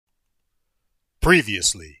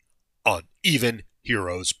Previously on Even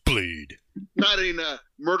Heroes Bleed. Not in a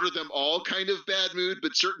murder them all kind of bad mood,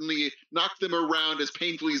 but certainly knock them around as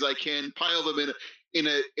painfully as I can, pile them in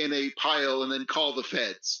a pile, and then call the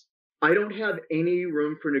feds. I don't have any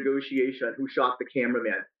room for negotiation on who shot the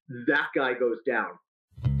cameraman. That guy goes down.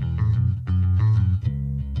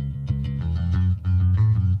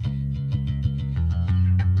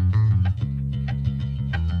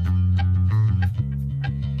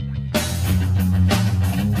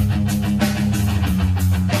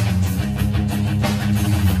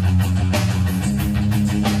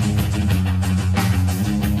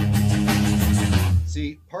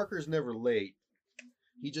 See, Parker's never late.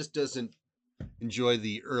 He just doesn't enjoy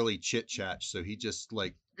the early chit chat, so he just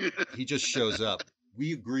shows up.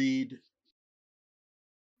 We agreed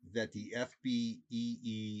that the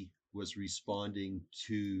FBEE was responding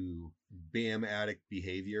to BAM addict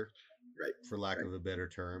behavior, Right? For lack of a better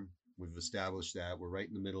term. We've established that. We're right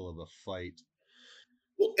in the middle of a fight.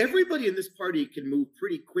 Well, everybody in this party can move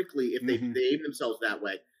pretty quickly if they behave themselves that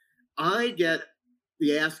way. I get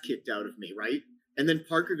the ass kicked out of me, right? And then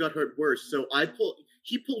Parker got hurt worse. So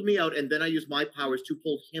he pulled me out, and then I used my powers to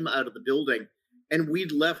pull him out of the building. And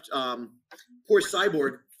we'd left poor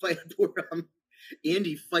Cyborg, poor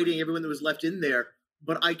Andy fighting everyone that was left in there.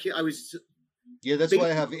 But I was... Yeah, that's why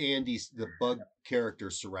I have Andy's, the bug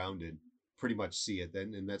character, surrounded. Pretty much see it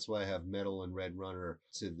then. And that's why I have Metal and Red Runner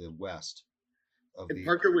to the west.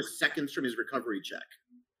 Parker was seconds from his recovery check.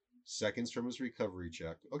 Seconds from his recovery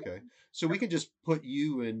check. Okay. So we can just put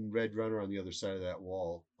you and Red Runner on the other side of that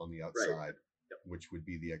wall on the outside, Right. Yep. Which would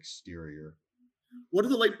be the exterior. What are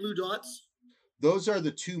the light blue dots? Those are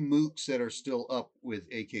the two mooks that are still up with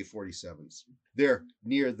AK-47s. They're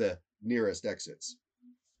near the nearest exits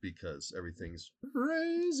because everything's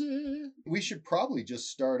crazy. We should probably just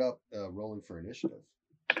start up rolling for initiative.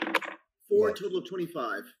 4, total of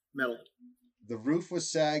 25. Metal. The roof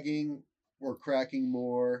was sagging or cracking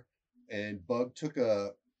more, and Bug took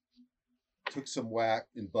some whack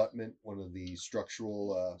in Buttman, one of the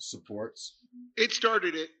structural supports. It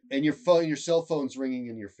started it. And your cell phone's ringing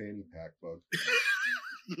in your fanny pack, Bug.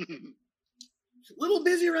 A little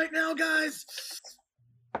busy right now, guys.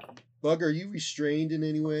 Bug, are you restrained in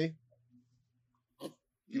any way?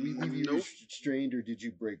 Did we leave you Nope. restrained, or did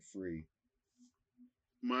you break free?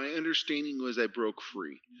 My understanding was I broke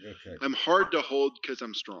free. Okay. I'm hard to hold because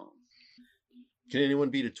I'm strong. Can anyone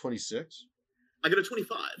beat a 26? I got a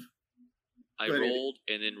 25. I Go ahead, Andy. rolled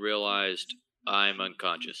and then realized I'm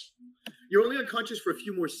unconscious. You're only unconscious for a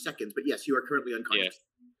few more seconds, but yes, you are currently unconscious.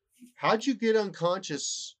 How'd you get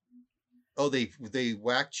unconscious? Oh, they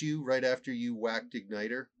whacked you right after you whacked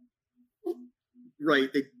Igniter? Right.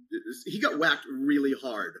 He got whacked really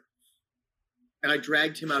hard. And I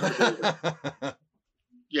dragged him out of the building.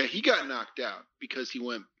 Yeah, he got knocked out because he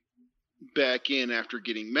went back in after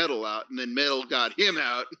getting Metal out, and then Metal got him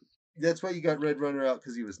out. That's why you got Red Runner out,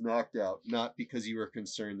 because he was knocked out, not because you were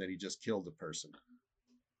concerned that he just killed a person.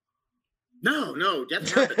 No, death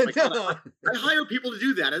happens. No. I hire people to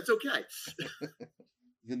do that. It's okay.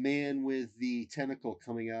 The man with the tentacle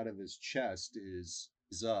coming out of his chest is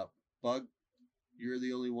up. Bug, you're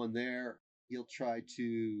the only one there. He'll try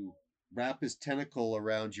to wrap his tentacle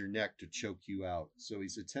around your neck to choke you out. So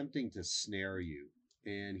he's attempting to snare you.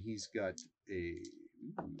 And he's got I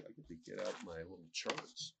get to get out my little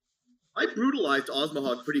charts. I brutalized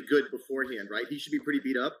Osmahog pretty good beforehand, right? He should be pretty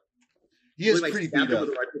beat up. He is Like, pretty stabbed beat him up.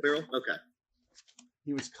 with a rifle barrel? Okay.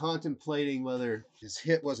 He was contemplating whether his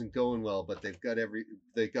hit wasn't going well, but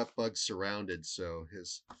they got Bug surrounded, so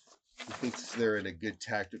he thinks they're in a good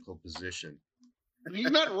tactical position. He's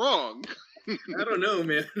not wrong. I don't know,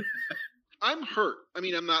 man. I'm hurt. I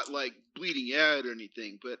mean, I'm not like bleeding out or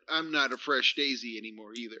anything, but I'm not a fresh daisy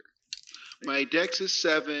anymore either. My dex is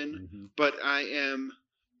 7, but I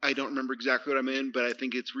don't remember exactly what I'm in, but I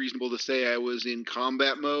think it's reasonable to say I was in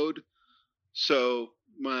combat mode. So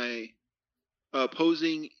my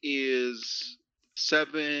opposing is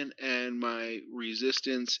 7 and my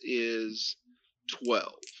resistance is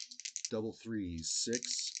 12. Double threes,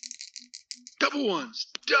 6. Double ones.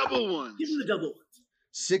 Give him the double ones.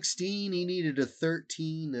 16, he needed a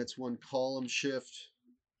 13. That's one column shift.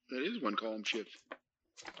 That is one column shift.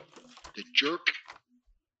 The jerk.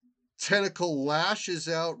 Tentacle lashes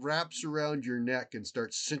out, wraps around your neck, and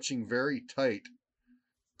starts cinching very tight.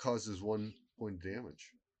 Causes 1 point of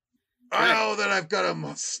damage. Oh, then I've got him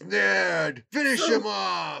snared. Finish him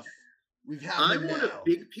off. We've had him want now. a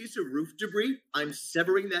big piece of roof debris. I'm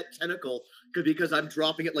severing that tentacle because I'm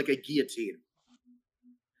dropping it like a guillotine.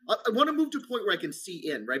 I want to move to a point where I can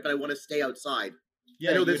see in, right? But I want to stay outside. Yeah,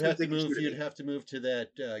 I know you'd there's have to nothing move. to You'd have to move to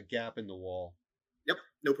that gap in the wall. Yep,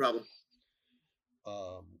 no problem.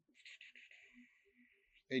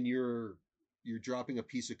 And you're dropping a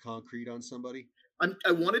piece of concrete on somebody.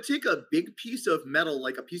 I want to take a big piece of metal,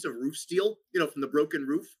 like a piece of roof steel, from the broken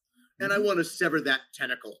roof, and I want to sever that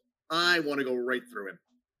tentacle. I want to go right through him.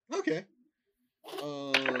 Okay.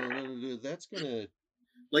 That's gonna.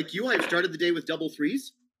 Like you, I've started the day with double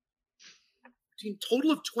threes. Team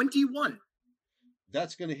total of 21.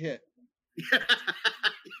 That's gonna hit.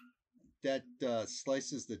 That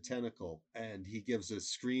slices the tentacle, and he gives a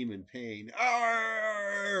scream in pain.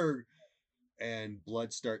 Arr! And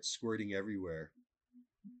blood starts squirting everywhere.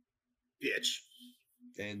 Bitch.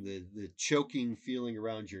 And the choking feeling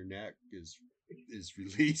around your neck is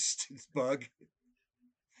released. It's Bug.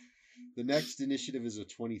 The next initiative is a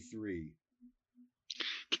 23.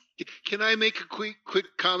 Can I make a quick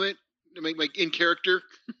comment to make my in character?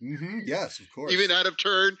 Yes, of course. Even out of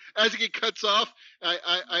turn, as it get cuts off,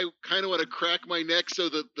 I kind of want to crack my neck so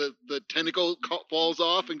that the tentacle falls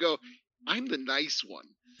off and go, I'm the nice one.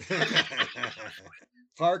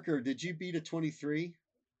 Parker, did you beat a 23?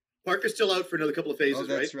 Parker's still out for another couple of phases,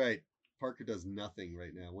 right? That's right. Parker does nothing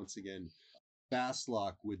right now. Once again,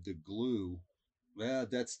 Fastlock with the glue. Yeah,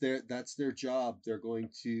 that's their job. They're going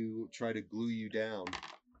to try to glue you down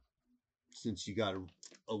since you got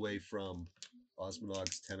away from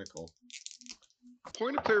Osmonog's tentacle.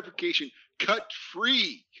 Point of clarification: cut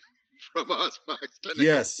free from Osmonog's tentacle.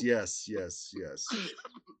 Yes.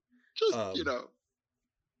 Just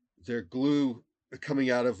their glue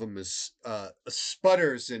coming out of them is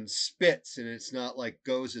sputters and spits, and it's not like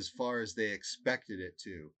goes as far as they expected it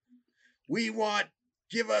to.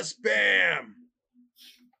 Give us BAM!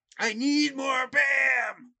 I need more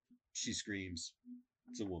BAM! She screams.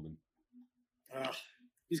 It's a woman.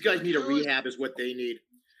 These guys need a rehab is what they need.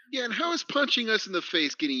 Yeah, and how is punching us in the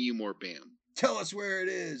face getting you more BAM? Tell us where it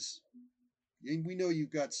is. We know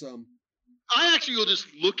you've got some. I actually will just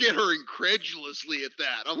look at her incredulously at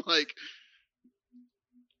that. I'm like...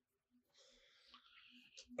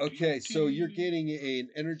 Okay, so you're getting an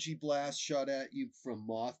energy blast shot at you from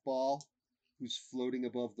Mothball, who's floating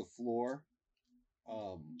above the floor.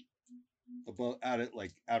 Out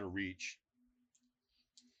of reach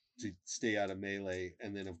to stay out of melee,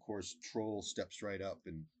 and then of course Troll steps right up,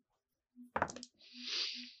 and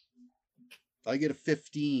I get a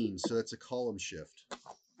 15, so that's a column shift.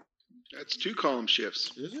 That's 2 column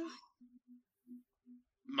shifts. Is it?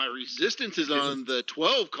 My resistance is on the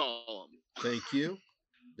 12 column. Thank you.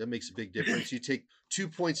 That makes a big difference. You take 2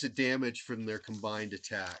 points of damage from their combined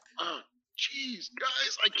attack. Jeez,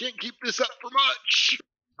 guys, I can't keep this up for much.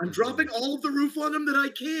 I'm dropping all of the roof on them that I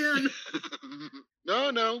can.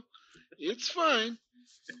 No, it's fine.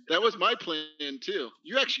 That was my plan too.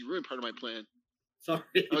 You actually ruined part of my plan. Sorry.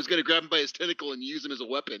 I was going to grab him by his tentacle and use him as a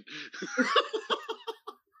weapon.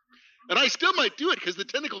 And I still might do it because the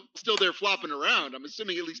tentacle's still there flopping around. I'm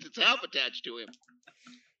assuming at least it's half attached to him.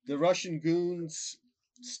 The Russian goons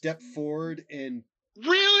step forward and...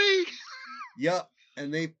 Really? Yep.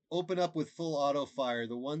 And they open up with full auto fire.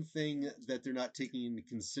 The one thing that they're not taking into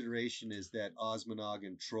consideration is that Osmonog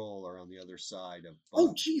and Troll are on the other side of...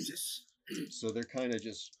 Oh, Jesus. So they're kind of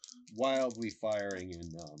just wildly firing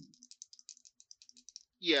and...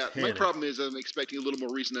 Yeah, my problem is I'm expecting a little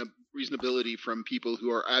more reasonability from people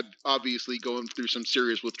who are obviously going through some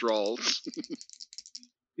serious withdrawals.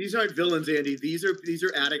 These aren't villains, Andy. These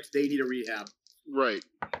are addicts. They need a rehab. Right.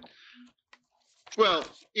 Well,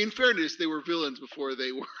 in fairness, they were villains before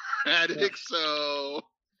they were addicts, so...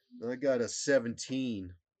 I got a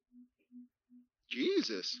 17.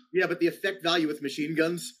 Jesus. Yeah, but the effect value with machine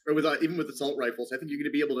guns, or with even with assault rifles, I think you're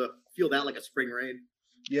going to be able to feel that like a spring rain.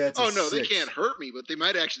 Yeah, it's no, 6. They can't hurt me, but they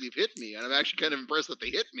might actually have hit me, and I'm actually kind of impressed that they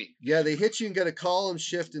hit me. Yeah, they hit you and get a column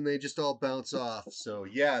shift, and they just all bounce off. So,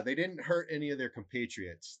 yeah, they didn't hurt any of their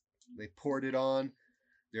compatriots. They poured it on.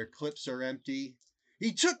 Their clips are empty.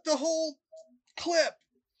 He took the whole clip!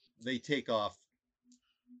 They take off.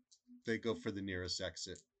 They go for the nearest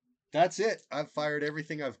exit. That's it. I've fired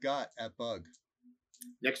everything I've got at Bug.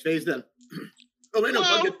 Next phase, then. Oh, wait, no,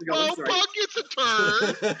 Bug gets to go. I'm sorry. Bug gets a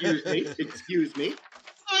turn. Excuse me.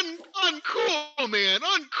 Uncool, man.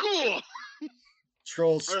 Uncool.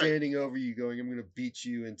 Troll's standing over you going, I'm going to beat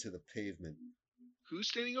you into the pavement. Who's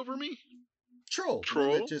standing over me? Troll.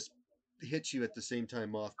 That just hit you at the same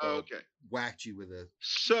time Mothball whacked you with a...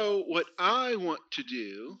 So what I want to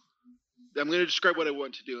do, I'm going to describe what I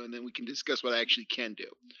want to do, and then we can discuss what I actually can do.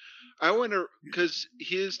 I want to, because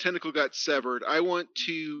his tentacle got severed, I want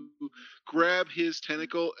to grab his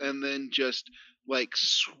tentacle and then just, like,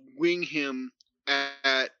 swing him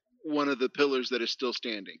at one of the pillars that is still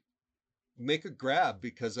standing. make a grab,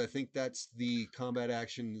 because I think that's the combat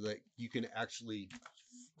action that you can actually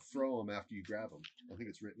throw them after you grab them. I think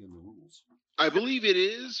it's written in the rules. I believe it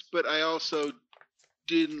is, but I also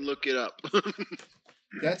didn't look it up.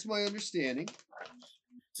 That's my understanding.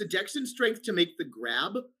 It's a dex and strength to make the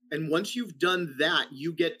grab, and once you've done that,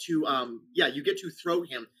 you get to throw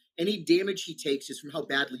him. Any damage he takes is from how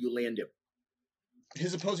badly you land him.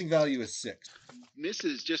 His opposing value is 6.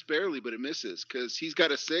 Misses just barely, but it misses because he's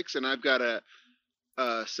got a 6 and I've got a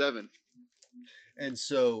 7. And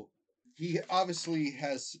so he obviously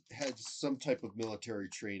has had some type of military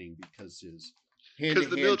training, because his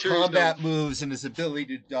hand-to-hand combat moves and his ability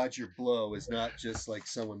to dodge your blow is not just like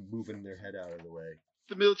someone moving their head out of the way.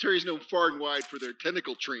 The military is known far and wide for their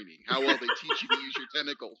tentacle training. How well they teach you to use your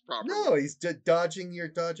tentacles properly. No, he's dodging your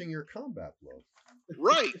combat blow.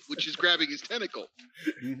 Right, which is grabbing his tentacle.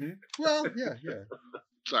 Mm-hmm. Well, yeah.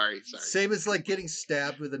 Sorry. Same as like getting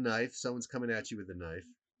stabbed with a knife. Someone's coming at you with a knife.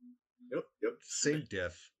 Yep. Same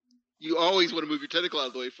diff. You always want to move your tentacle out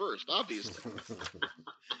of the way first, obviously.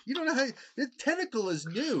 You don't know how... The tentacle is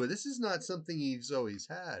new. This is not something he's always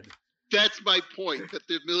had. That's my point, that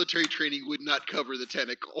the military training would not cover the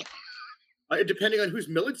tentacle. Depending on whose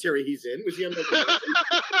military he's in. Was he on the...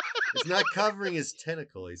 It's not covering his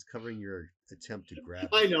tentacle. He's covering your attempt to grab him.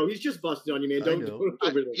 I know. He's just busting on you, man. Don't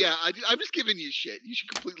I'm just giving you shit. You should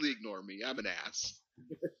completely ignore me. I'm an ass.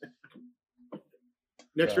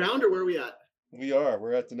 Next round, or where are we at? We are.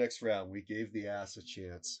 We're at the next round. We gave the ass a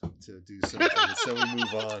chance to do something, so we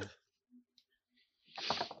move on.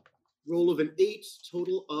 Roll of an 8,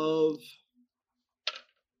 total of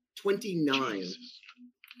 29. Jesus.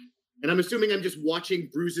 And I'm assuming I'm just watching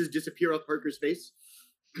bruises disappear off Parker's face.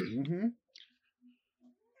 Mm-hmm.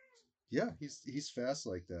 Yeah, he's fast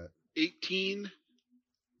like that. 18,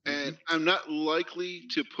 and I'm not likely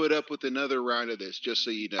to put up with another round of this, just so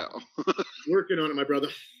you know. Working on it, my brother.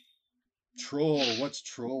 Troll, what's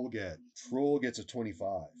Troll get? Troll gets a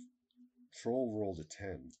 25. Troll rolled a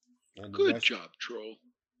 10. And Good job, Troll.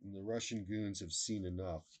 And the Russian goons have seen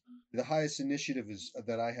enough. The highest initiative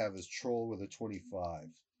that I have is Troll with a 25.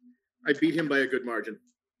 I beat him by a good margin.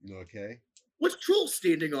 Okay. What's Troll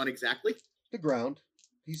standing on exactly? The ground.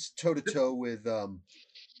 He's toe-to-toe with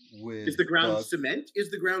Is the ground cement?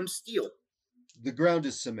 Is the ground steel? The ground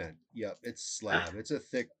is cement. Yep, it's slab. It's a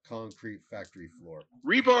thick concrete factory floor.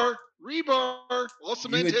 Rebar. All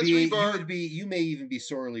cement has rebar. You may even be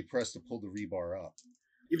sorely pressed to pull the rebar up.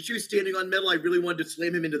 If she was standing on metal, I really wanted to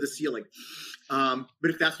slam him into the ceiling. But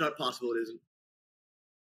if that's not possible, it isn't.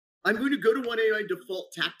 I'm going to go to one of my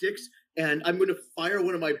default tactics, and I'm going to fire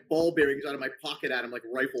one of my ball bearings out of my pocket at him like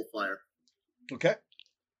rifle fire. Okay.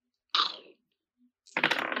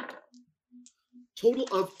 Total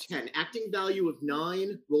of 10. Acting value of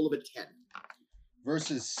 9, roll of a 10.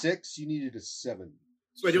 Versus 6, you needed a 7.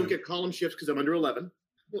 So I don't get column shifts because I'm under 11.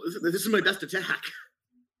 Well, this is my best attack.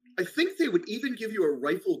 I think they would even give you a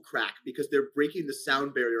rifle crack because they're breaking the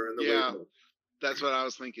sound barrier in the rifle. That's what I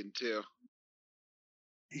was thinking too.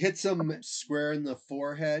 Hits him square in the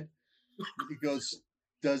forehead. He does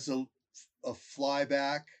a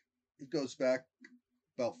flyback. It goes back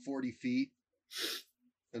about 40 feet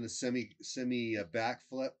and a semi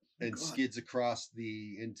backflip and skids across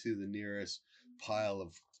into the nearest pile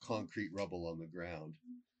of concrete rubble on the ground.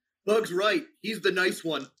 Bug's right. He's the nice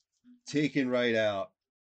one. Taken right out.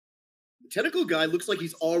 The tentacle guy looks like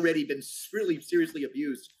he's already been really seriously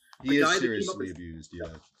abused. He is seriously abused,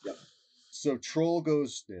 yeah. Yep. So Troll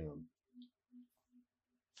goes down.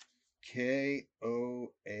 KOA.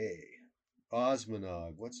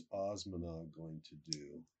 Osmonog. What's Osmonog going to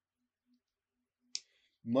do?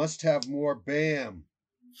 Must have more BAM.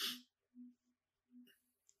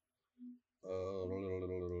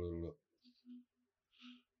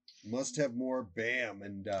 Must have more BAM,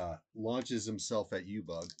 and launches himself at you,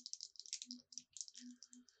 Bug.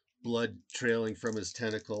 Blood trailing from his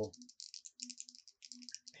tentacle.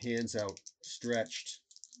 Hands out stretched.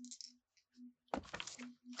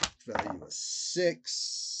 Value of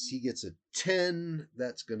 6. He gets a 10.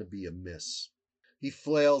 That's going to be a miss. He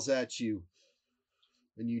flails at you,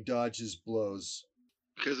 and you dodge his blows.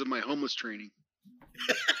 Because of my homeless training.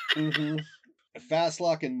 Mm-hmm.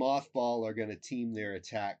 Fastlock and Mothball are going to team their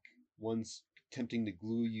attack. One's attempting to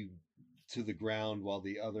glue you to the ground while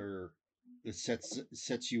the other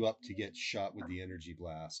sets you up to get shot with the energy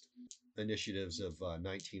blast. Initiatives of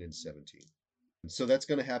 19 and 17. So that's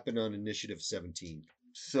going to happen on initiative 17.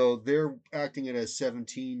 So they're acting it as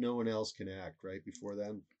 17. No one else can act right before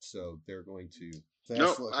them. So they're going to...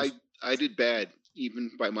 No, I did bad.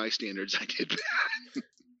 Even by my standards, I did bad.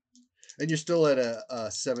 And you're still at a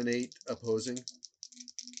 7-8 opposing?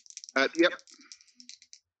 Yep.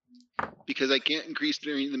 Because I can't increase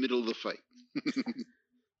during the middle of the fight.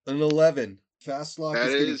 An 11. Fastlock That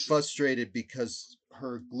is getting is- frustrated because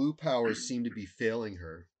her glue powers seem to be failing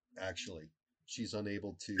her, actually. She's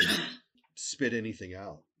unable to spit anything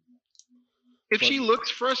out. If But- she looks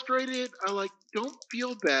frustrated, don't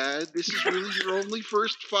feel bad. This is really your only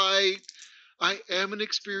first fight. I am an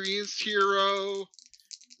experienced hero.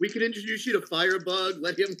 We can introduce you to Firebug.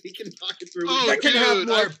 He can talk it through. Oh, I can have dude,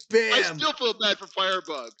 more BAM! I still feel bad for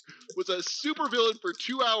Firebug. Was a super villain for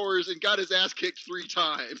 2 hours and got his ass kicked 3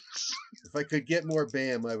 times. If I could get more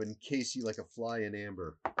BAM, I would encase you like a fly in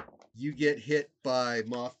amber. You get hit by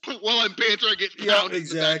Moth. While I'm bantering, I get Yeah, pounded in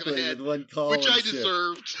the back of the exactly. head, With one column which I shift.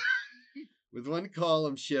 deserved. With one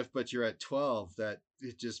column shift, but you're at 12. That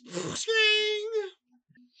it just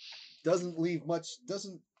doesn't leave much.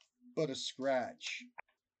 Doesn't but a scratch.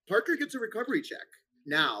 Parker gets a recovery check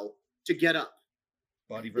now to get up.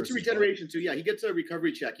 Body It's versus regeneration too. Yeah, he gets a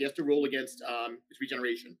recovery check. He has to roll against his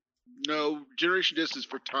regeneration. No, generation disc is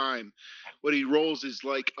for time. What he rolls is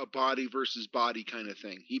like a body versus body kind of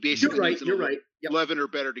thing. He basically You're right. needs an You're right. Yep. 11 or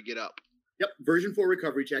better to get up. Yep. Version 4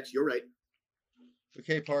 recovery checks. You're right.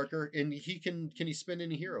 Okay, Parker, and he can he spend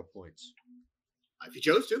any hero points? If he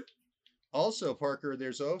chose to. Also, Parker,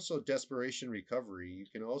 there's also desperation recovery. You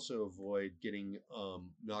can also avoid getting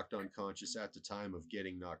knocked unconscious at the time of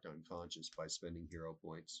getting knocked unconscious by spending hero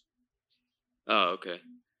points. Oh, okay.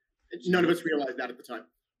 None of us realized that at the time.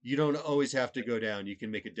 You don't always have to go down. You can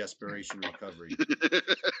make a desperation recovery.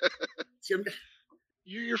 See,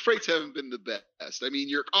 Your fights haven't been the best. I mean,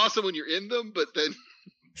 you're awesome when you're in them, but then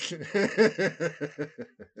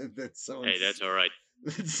That's someone. Hey, that's all right.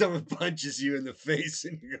 Someone punches you in the face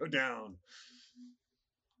and you go down.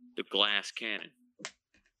 The glass cannon.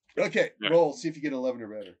 Okay, Yeah. roll. See if you get 11 or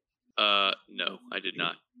better. No, I did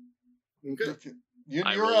not. okay. You're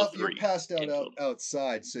I rolled a out. You're 3 passed out, in total.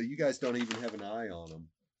 outside, so you guys don't even have an eye on them.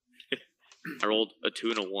 I rolled a 2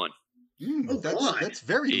 and a 1. Oh, God. That's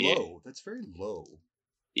very Yeah. low. That's very low.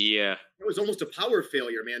 Yeah. That was almost a power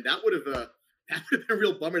failure, man. That would have been a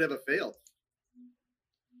real bummer to have a fail.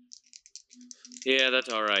 Yeah, that's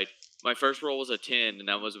all right. My first roll was a 10, and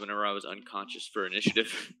that was whenever I was unconscious for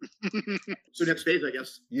initiative. So next phase, I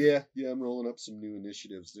guess. Yeah, I'm rolling up some new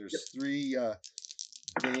initiatives. There's 3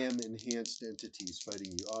 BAM enhanced entities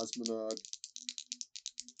fighting you: Osmonog,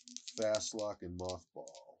 Fastlock, and Mothball.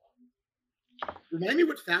 Remind me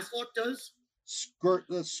what Fastlock does?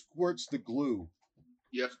 Squirts the glue.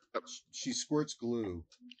 yep. She squirts glue,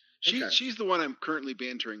 Okay. She's the one I'm currently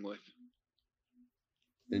bantering with.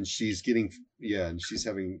 and she's getting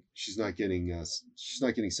she's not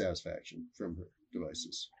getting satisfaction from her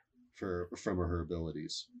devices from her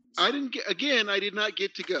abilities. I did not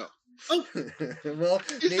get to go. Oh, Well,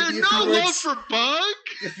 Is there no love for Bug?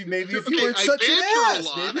 if you Okay, weren't I such an banter a ass,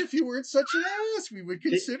 lot. maybe if you weren't such an ass, we would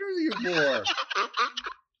consider you more.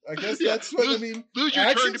 I guess that's what I mean. Lose your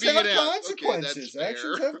turn to Actions being have an ass. consequences. Okay, that's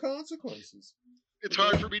Actions fair. have consequences. It's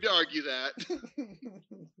hard for me to argue that.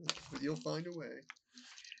 But you'll find a way.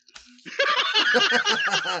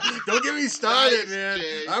 Don't get me started, Nice, man.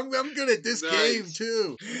 Jay. I'm good at this Nice. game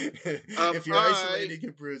too. If you're alright. isolating,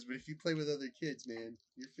 it bruise, but if you play with other kids, man,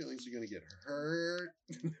 your feelings are gonna get hurt.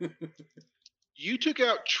 You took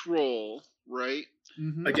out Troll, right?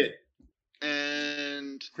 I did.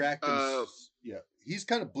 And Cracked him. Yeah, he's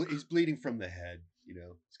kind of he's bleeding from the head. You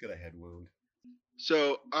know, he's got a head wound.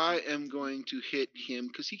 so I am going to hit him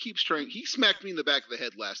because he keeps trying. He smacked me in the back of the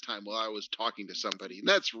head last time while I was talking to somebody, and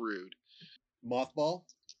that's rude. Mothball.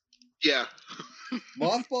 Yeah.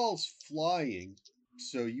 Mothball's flying,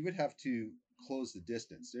 so you would have to close the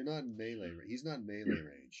distance. They're not in melee range. He's not in melee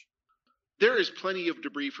range. There is plenty of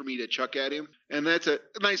debris for me to chuck at him, and that's a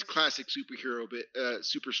nice classic superhero bit,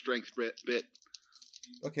 super strength bit.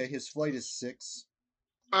 Okay, his flight is 6.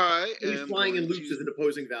 I He's am flying in going loops to- as an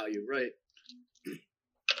opposing value, right?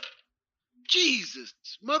 Jesus,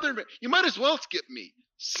 mother, you might as well skip me.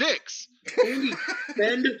 6. Andy,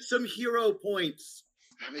 spend some hero points.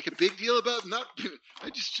 I make a big deal about not. I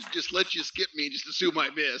just let you skip me and just assume I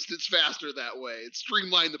missed. It's faster that way. It's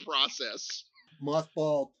streamlined the process.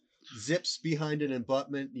 Mothball zips behind an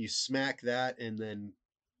abutment, you smack that, and then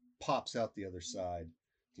pops out the other side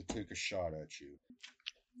to take a shot at you.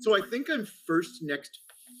 So I think I'm first next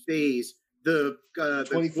phase. The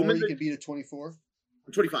 24, woman you that, can beat a 24?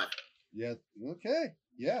 25. Yeah, okay,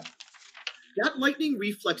 yeah. That lightning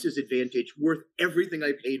reflexes advantage worth everything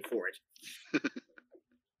I paid for it.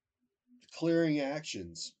 Clearing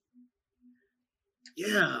actions.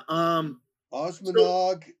 Yeah.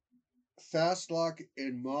 Osmonog, Fastlock,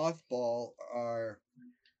 and Mothball are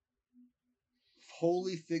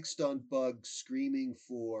wholly fixed on Bug, screaming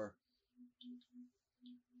for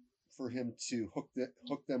him to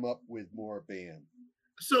hook them up with more BAM.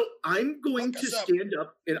 So I'm going Hook to us up. stand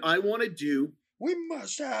up, and I want to do, We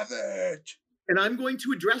must have it. and I'm going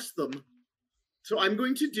to address them. So I'm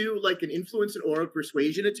going to do like an influence and aura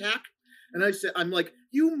persuasion attack. And I'm like,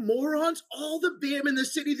 you morons, all the BAM in the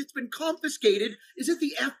city that's been confiscated is at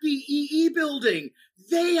the FBEE building.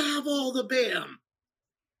 They have all the BAM.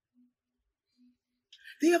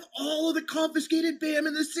 They have all of the confiscated BAM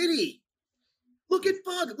in the city. Look at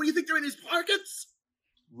Bug. What do you think, they're in his pockets?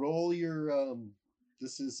 Roll your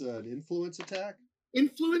this is an influence attack.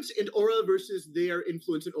 Influence and aura versus their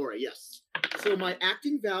influence and aura, yes. So my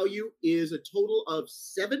acting value is a total of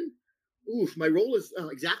 7. Oof, my roll is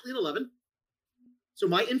exactly an 11. So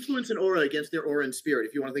my influence and aura against their aura and spirit,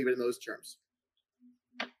 if you want to think of it in those terms.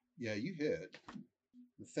 Yeah, you hit.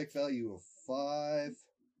 Effect value of 5,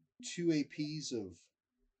 2 APs of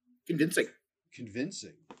Convincing.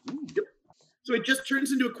 Ooh. Yep. So it just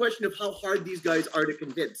turns into a question of how hard these guys are to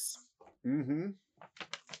convince. Mm-hmm.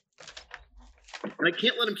 And I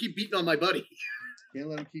can't let them keep beating on my buddy. Can't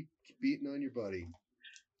let him keep beating on your buddy.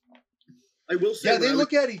 I will say. Yeah, they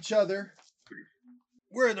look at each other.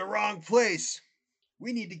 We're in the wrong place.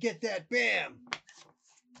 We need to get that BAM.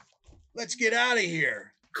 Let's get out of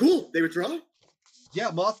here. Cool. They withdraw? Yeah,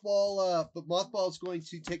 Mothball. But Mothball's going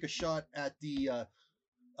to take a shot at the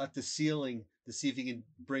ceiling to see if he can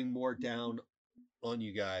bring more down on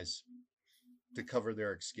you guys to cover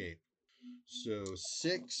their escape. So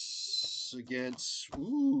 6 against.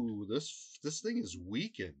 Ooh, this thing is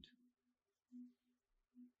weakened.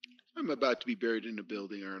 I'm about to be buried in a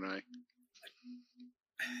building, aren't I?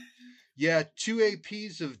 Yeah, 2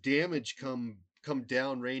 APs of damage come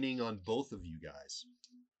down, raining on both of you guys.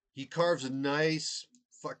 He carves a nice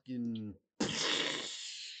fucking,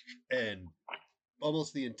 and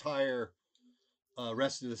almost the entire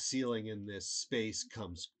rest of the ceiling in this space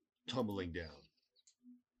comes tumbling down.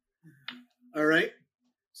 All right.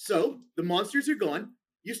 So the monsters are gone.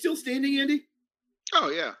 You still standing, Andy? Oh,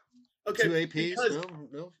 yeah. Okay. 2 APs?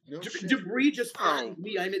 No. Debris just flattened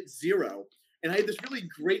me. I'm at 0. And I had this really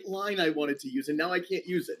great line I wanted to use, and now I can't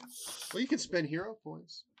use it. Well, you can spend hero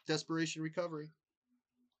points. Desperation recovery.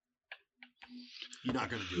 You're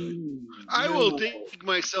not going to do it. I will dig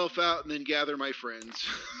myself out and then gather my friends.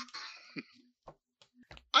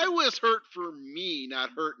 I was hurt for me,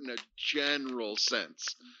 not hurt in a general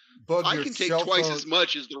sense. Bug, I can take twice as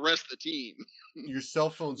much as the rest of the team. Your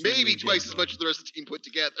cell phone's maybe ringing twice again, as much as the rest of the team put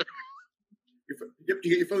together. Yep, do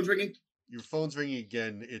you get your phones ringing? Your phone's ringing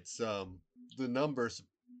again. It's the number,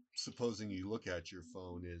 supposing you look at your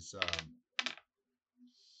phone, is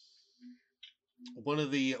one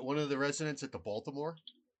of the residents at the Baltimore.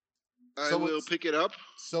 I will pick it up.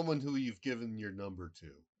 Someone who you've given your number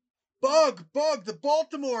to. Bug, the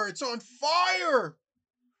Baltimore, it's on fire!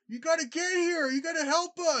 You gotta get here. You gotta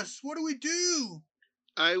help us. What do we do?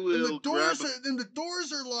 I will. And the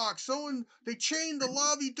doors are locked. They chained the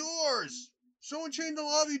lobby doors. Someone chained the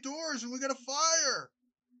lobby doors, and we got a fire.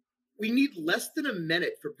 We need less than a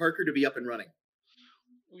minute for Parker to be up and running.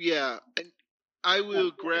 Yeah, and I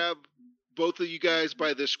will grab both of you guys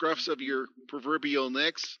by the scruffs of your proverbial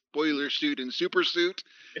necks, boiler suit and super suit,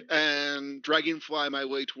 and dragonfly my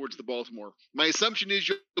way towards the Baltimore. My assumption is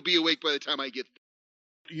you'll be awake by the time I get there.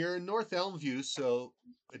 You're in North Elmview, so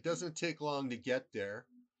it doesn't take long to get there.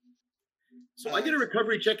 So I get a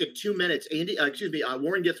recovery check at 2 minutes.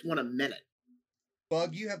 Warren gets one a minute.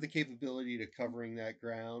 Bug, you have the capability to covering that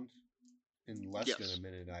ground in less Yes. than a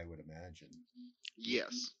minute, I would imagine.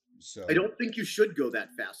 Yes. So I don't think you should go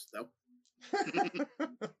that fast, though.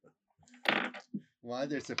 Why?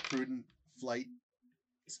 There's a prudent flight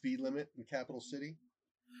speed limit in Capital City?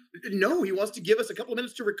 No, he wants to give us a couple of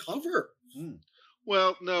minutes to recover.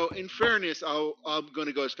 Well, no, in fairness, I'm going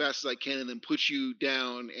to go as fast as I can and then put you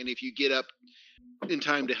down. And if you get up in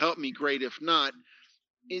time to help me, great. If not,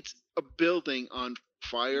 it's a building on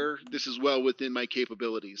fire. This is well within my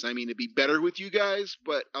capabilities. I mean, it'd be better with you guys,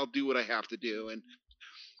 but I'll do what I have to do. And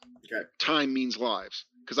time means lives,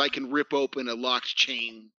 because I can rip open a locked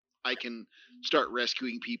chain. I can start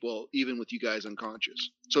rescuing people, even with you guys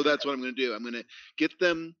unconscious. So that's what I'm going to do. I'm going to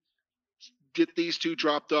get these two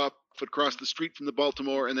dropped off across the street from the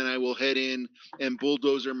Baltimore, and then I will head in and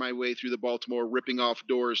bulldozer my way through the Baltimore, ripping off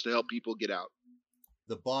doors to help people get out.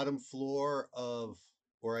 The bottom floor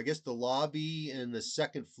or I guess the lobby and the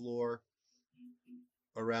second floor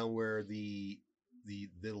around where the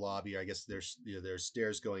lobby, I guess there's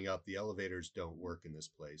stairs going up. The elevators don't work in this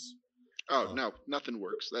place. Oh no, nothing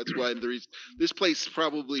works. That's why this place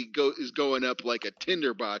probably is going up like a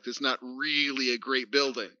tinderbox. It's not really a great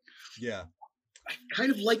building. Yeah. I kind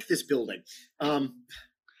of like this building.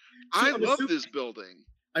 I love this building.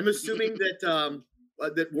 I'm assuming that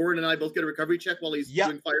that Warren and I both get a recovery check while he's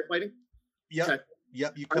doing firefighting. Yep. Okay.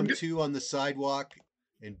 Yep. You come to on the sidewalk,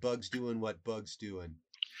 and Bug's doing what Bug's doing.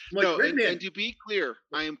 Like, no, and to be clear,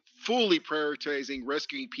 I am fully prioritizing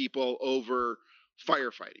rescuing people over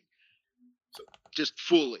firefighting. Just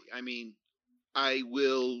fully. I mean, I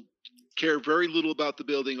will care very little about the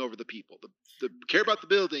building over the people. The care about the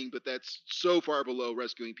building, but that's so far below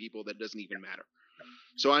rescuing people that doesn't even matter.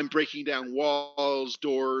 So I'm breaking down walls,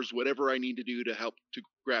 doors, whatever I need to do to help to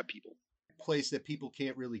grab people. Place that people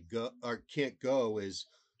can't really go or can't go is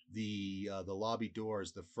the lobby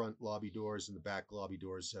doors. The front lobby doors and the back lobby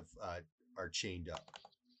doors are chained up.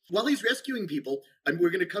 While he's rescuing people, we're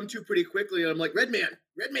going to come to pretty quickly, and I'm like, Redman,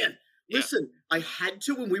 listen, I had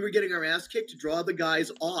to, when we were getting our ass kicked, to draw the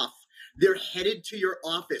guys off. They're headed to your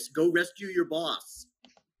office. Go rescue your boss.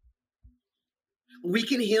 We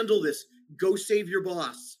can handle this. Go save your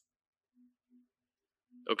boss.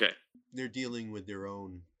 Okay. They're dealing with their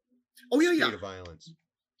own state of violence.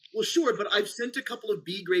 Well, sure, but I've sent a couple of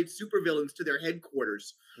B-grade supervillains to their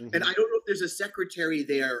headquarters, and I don't know if there's a secretary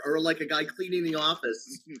there or like a guy cleaning the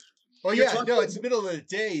office. Oh yeah, no, it's the middle of the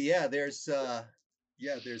day. Yeah, there's the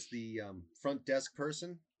front desk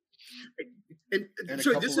person. And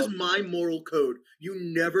sorry, this is my moral code. You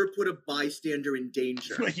never put a bystander in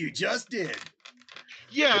danger. Well, you just did.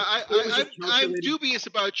 Yeah, I'm dubious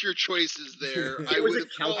about your choices there. I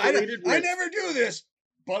never do this,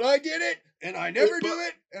 but I did it, and I never do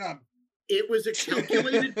it, and It was a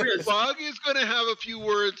calculated risk. Bug is going to have a few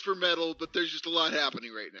words for metal, but there's just a lot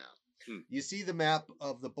happening right now. You see the map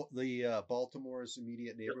of the Baltimore's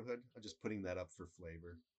immediate neighborhood? I'm just putting that up for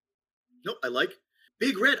flavor. Nope, I like.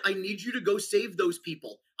 Big Red, I need you to go save those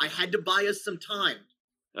people. I had to buy us some time.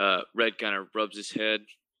 Red kind of rubs his head,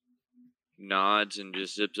 nods, and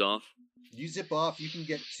just zips off. You zip off, you can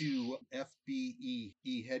get to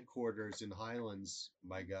FBE headquarters in Highlands.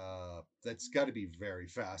 My God, that's got to be very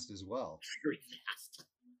fast as well. Very fast.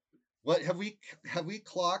 What have we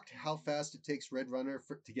clocked how fast it takes Red Runner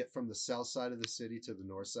to get from the south side of the city to the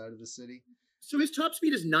north side of the city? So his top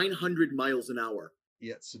speed is 900 miles an hour.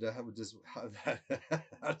 Yeah, so how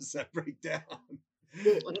does that break down?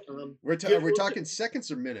 Well, we're talking seconds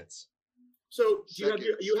or minutes. So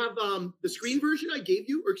you have the screen version I gave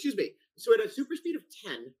you, or excuse me. So at a super speed of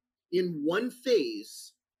 10, in one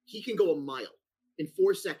phase, he can go a mile. In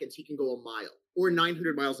 4 seconds, he can go a mile, or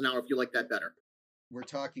 900 miles an hour if you like that better. We're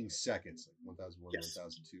talking seconds, like 1001, Yes.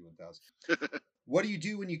 1002, 1000. What do you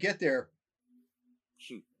do when you get there,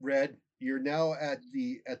 Red? You're now at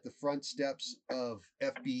the front steps of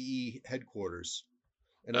FBE headquarters,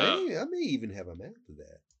 and I may even have a map of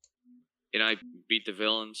that. And I beat the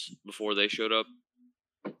villains before they showed up.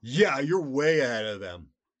 Yeah, you're way ahead of them.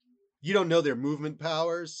 You don't know their movement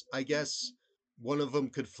powers. I guess one of them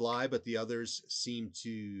could fly, but the others seem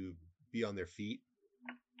to be on their feet.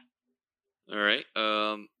 All right.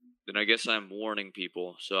 Then I guess I'm warning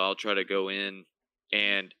people, so I'll try to go in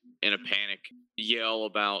and, in a panic, yell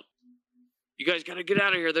about, "You guys gotta get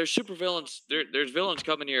out of here! There's super villains! There's villains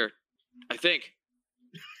coming here! I think."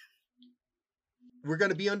 We're going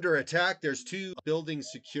to be under attack. There's 2 building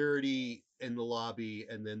security in the lobby,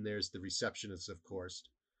 and then there's the receptionist, of course.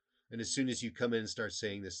 And as soon as you come in and start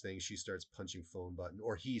saying this thing, she starts punching phone buttons,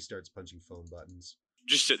 or he starts punching phone buttons.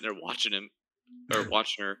 Just sitting there watching him, or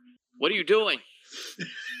watching her. What are you doing?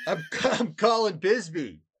 I'm calling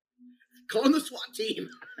Bisbee. Calling the SWAT team.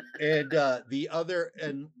 And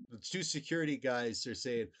the 2 security guys are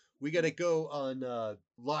saying, we got to go on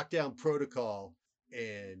lockdown protocol,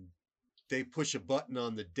 and they push a button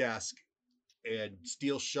on the desk, and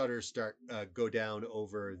steel shutters go down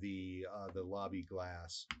over the lobby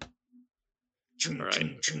glass. All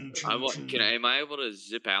right. Am I able to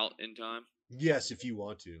zip out in time? Yes, if you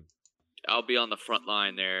want to. I'll be on the front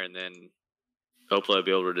line there, and then hopefully I'll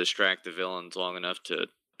be able to distract the villains long enough to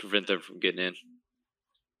prevent them from getting in.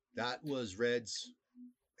 That was Red's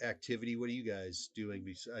activity. What are you guys doing?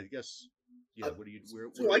 I guess, yeah. What do you?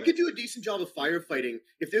 So I could do a decent job of firefighting.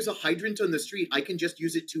 If there's a hydrant on the street, I can just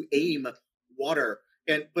use it to aim water.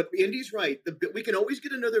 But Andy's right. We can always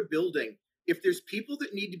get another building. If there's people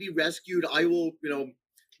that need to be rescued, I will,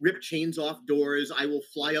 rip chains off doors. I will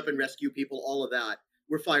fly up and rescue people. All of that.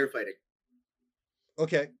 We're firefighting.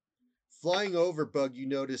 Okay. Flying over, Bug, you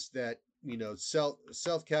notice that,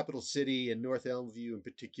 South Capital City and North Elmview in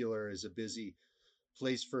particular is a busy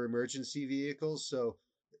place for emergency vehicles. So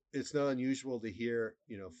it's not unusual to hear,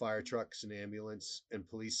 fire trucks and ambulance and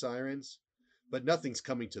police sirens, but nothing's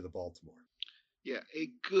coming to the Baltimore. Yeah, a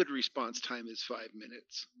good response time is 5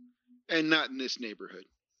 minutes, and not in this neighborhood.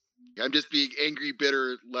 I'm just being angry,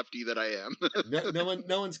 bitter lefty that I am.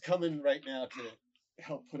 No one's coming right now to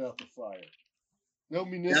help put out the fire. No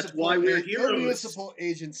That's why we're heroes. No municipal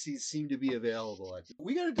agencies seem to be available.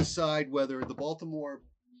 We got to decide whether the Baltimore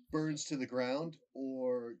burns to the ground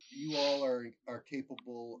or you all are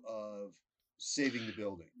capable of saving the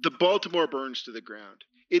building. The Baltimore burns to the ground.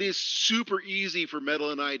 It is super easy for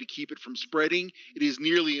Metal and I to keep it from spreading. It is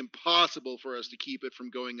nearly impossible for us to keep it from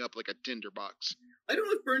going up like a tinderbox. I don't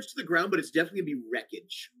know if it burns to the ground, but it's definitely going to be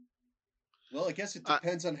wreckage. Well, I guess it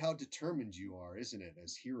depends on how determined you are, isn't it,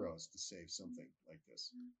 as heroes to save something like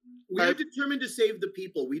this? We're determined to save the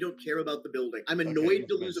people. We don't care about the building. I'm annoyed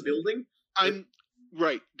to lose a building. I'm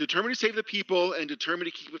right. Determined to save the people and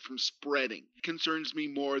determined to keep it from spreading. It concerns me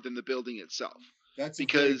more than the building itself. That's a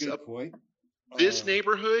very good point. This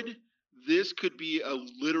neighborhood, this could be a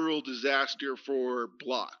literal disaster for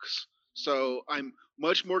blocks. So I'm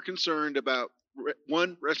much more concerned about,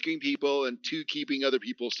 one, rescuing people, and two, keeping other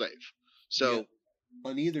people safe. So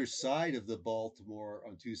on either side of the Baltimore,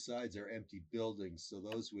 on two sides are empty buildings, so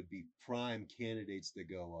those would be prime candidates to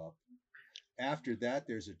go up. After that,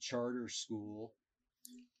 there's a charter school.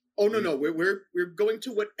 Oh no, we're going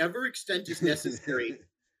to whatever extent is necessary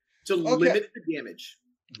to limit the damage.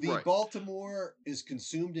 The Baltimore is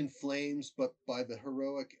consumed in flames, but by the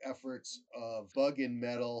heroic efforts of Bug and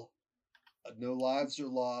Metal, no lives are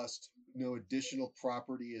lost, no additional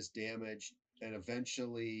property is damaged, and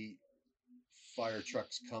eventually fire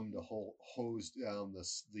trucks come to hose down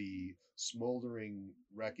the smoldering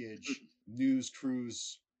wreckage. News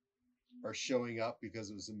crews are showing up because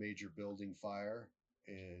it was a major building fire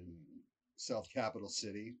in South Capital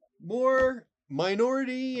City. More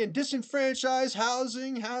minority and disenfranchised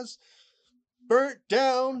housing has burnt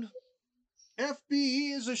down.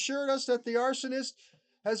 FBE has assured us that the arsonist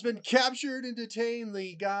has been captured and detained,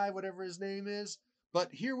 the guy, whatever his name is.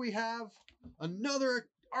 But here we have another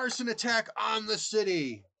arson attack on the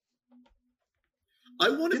city. I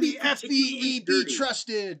want to be FBE be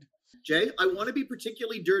trusted. Jay, I want to be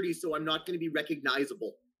particularly dirty so I'm not going to be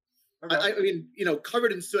recognizable. Okay. I mean,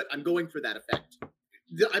 covered in soot. I'm going for that effect.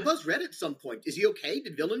 I buzzed Red at some point. Is he okay?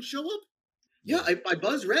 Did villains show up? Yeah, I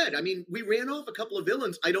buzzed Red. I mean, we ran off a couple of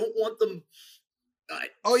villains. I don't want them...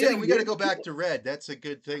 we got to go back to Red. That's a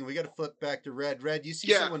good thing. We got to flip back to Red. Red, you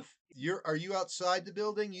see someone... Are you outside the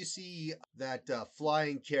building? You see that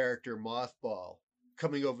flying character, Mothball,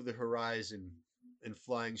 coming over the horizon and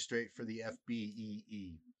flying straight for the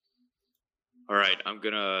FBEE. All right, I'm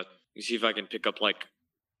going to see if I can pick up, like,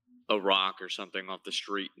 a rock or something off the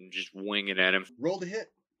street and just wing it at him. Roll to hit.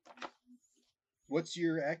 What's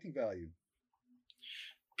your acting value?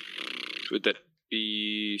 Would that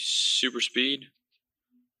be super speed?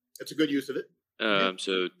 That's a good use of it.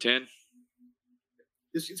 So 10.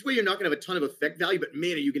 This way you're not going to have a ton of effect value, but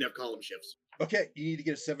man, are you going to have column shifts. Okay, you need to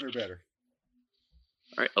get a 7 or better.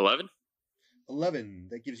 All right, 11. 11.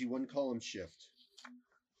 That gives you 1 column shift.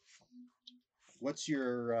 What's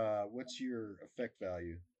your effect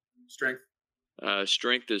value? Strength.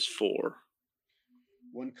 Strength is 4.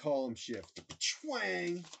 1 column shift.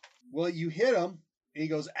 Twang. Well, you hit him, and he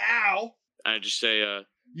goes, "Ow!" I just say,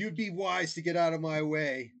 "You'd be wise to get out of my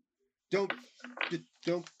way. Don't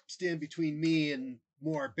stand between me and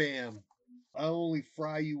more BAM. I'll only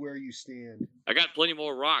fry you where you stand." I got plenty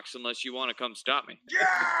more rocks unless you want to come stop me.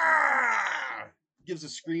 Yeah! Gives a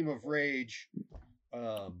scream of rage,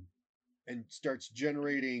 and starts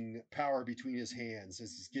generating power between his hands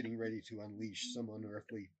as he's getting ready to unleash some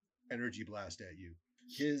unearthly energy blast at you.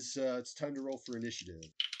 It's time to roll for initiative.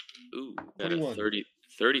 Ooh, got a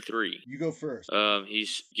 33. You go first.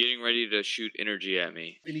 He's getting ready to shoot energy at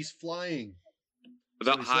me. And he's flying.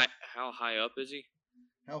 How high up is he?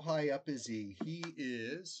 How high up is he?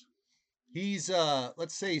 He's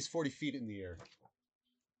let's say he's 40 feet in the air.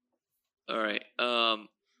 All right. So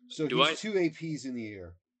he's 2 APs in the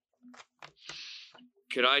air.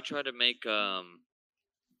 Could I try to make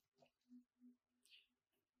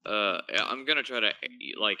I'm gonna try to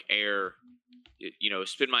air,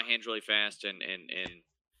 spin my hands really fast and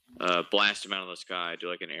blast him out of the sky, do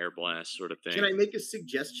like an air blast sort of thing. Can I make a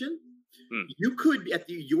suggestion? You could, at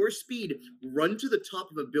your speed, run to the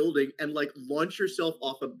top of a building and launch yourself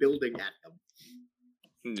off a building at him.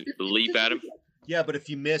 Leap at him? Yeah, but if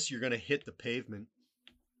you miss, you're gonna hit the pavement.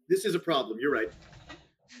 This is a problem. You're right.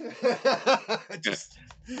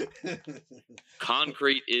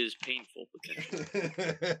 Concrete is painful potentially.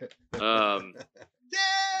 Yeah!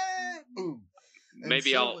 Boom. Maybe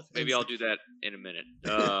maybe I'll do that in a minute.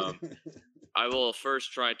 I will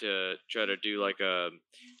first try to do like a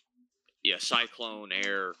cyclone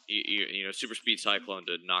air, super speed cyclone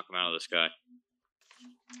to knock him out of the sky.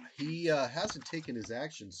 He hasn't taken his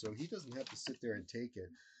action, so he doesn't have to sit there and take it.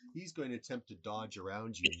 He's going to attempt to dodge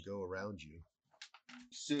around you and go around you.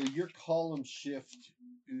 So your column shift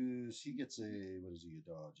is he gets a what is he a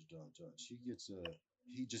dodge?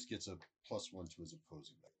 He just gets a +1 to his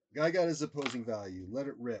opposing value. Guy got his opposing value. Let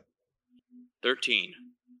it rip. 13.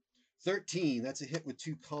 13. That's a hit with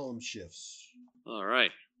 2 column shifts. All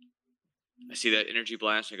right. I see that energy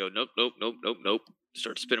blast. I go, nope.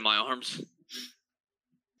 Start spinning my arms.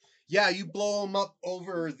 Yeah, you blow him up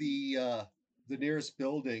over the nearest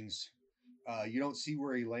buildings. You don't see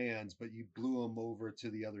where he lands, but you blew him over to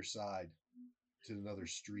the other side, to another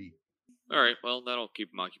street. All right, well, that'll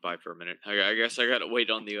keep him occupied for a minute. I guess I gotta wait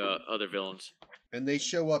on the other villains. And they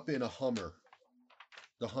show up in a Hummer.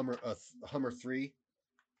 The Hummer 3.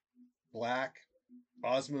 Black.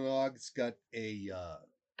 Osmonog's got a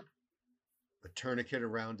tourniquet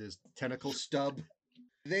around his tentacle stub.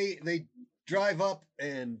 They drive up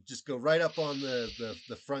and just go right up on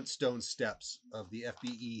the front stone steps of the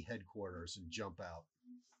FBE headquarters and jump out.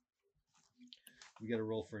 We got to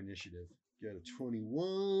roll for initiative. Got a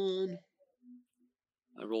 21.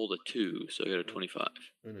 I rolled a 2, so I got a 25.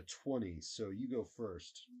 And a 20, so you go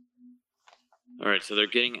first. All right, so they're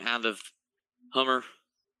getting out of Hummer.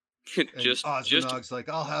 Osmonog's like,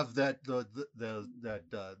 I'll have that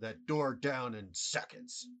door down in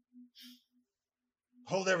seconds.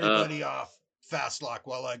 Hold everybody off, fast lock,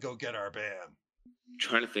 while I go get our BAM. I'm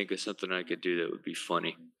trying to think of something I could do that would be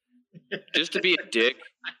funny. Just to be a dick,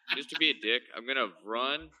 I'm gonna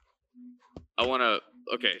run.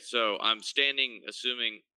 Okay, so I'm standing,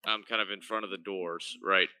 assuming I'm kind of in front of the doors,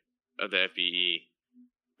 right, of the FBE.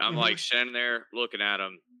 I'm like standing there looking at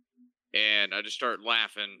them, and I just start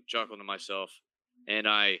laughing, chuckling to myself, and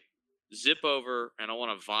I zip over, and I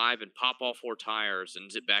want to vibe and pop all 4 tires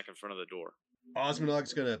and zip back in front of the door.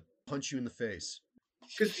 Osmonog's gonna punch you in the face.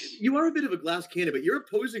 Because you are a bit of a glass cannon, but your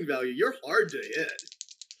opposing value, you're hard to hit.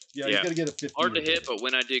 Yeah, he's gonna get a 15. Hard to hit, but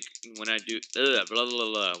when I do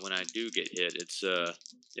get hit, it's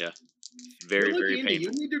very, very painful.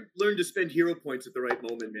 You need to learn to spend hero points at the right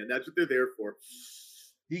moment, man. That's what they're there for.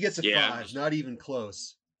 He gets a 5, not even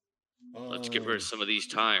close. Let's get rid of some of these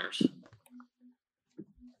tires.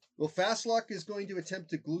 Well, Fastlock is going to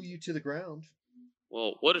attempt to glue you to the ground.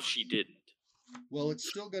 Well, what if she didn't? Well, it's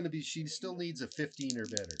still going to be, she still needs a 15 or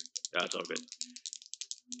better. That's all good.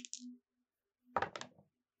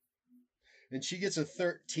 And she gets a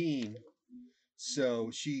 13. So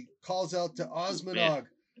she calls out to Osmonog,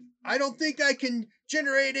 I don't think I can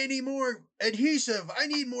generate any more adhesive. I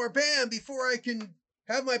need more BAM before I can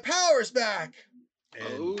have my powers back.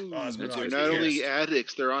 And they're not only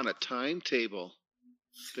addicts, they're on a timetable.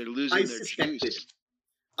 They're losing their juice.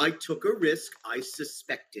 I took a risk. I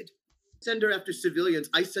suspected. Send her after civilians.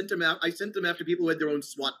 I sent them after people who had their own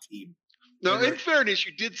SWAT team. No, in fairness,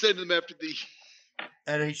 you did send them after the.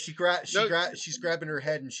 And she's grabbing her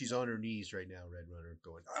head and she's on her knees right now, Red Runner,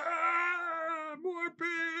 going, more BAM!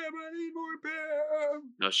 I need more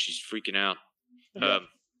BAM! No, she's freaking out.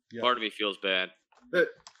 Part of me feels bad.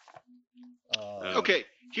 Okay,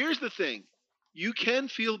 here's the thing. You can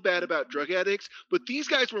feel bad about drug addicts, but these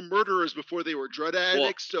guys were murderers before they were drug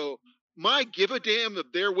addicts, so my give a damn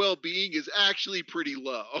of their well-being is actually pretty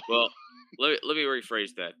low. Well, let me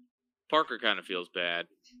rephrase that. Parker kind of feels bad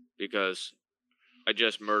because I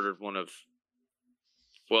just murdered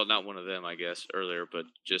not one of them, I guess, earlier, but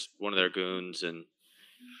just one of their goons and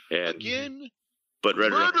again, but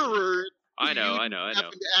murderers. I know.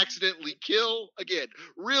 Happen to accidentally kill, again,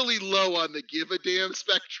 really low on the give a damn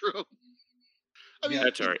spectrum. I mean,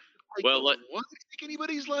 that's all right. I don't want to take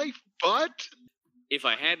anybody's life, but if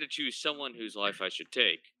I had to choose someone whose life I should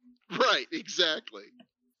take, right, exactly.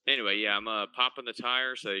 Anyway, yeah, I'm popping the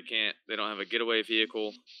tire so they don't have a getaway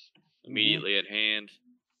vehicle immediately at hand,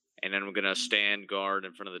 and then I'm gonna stand guard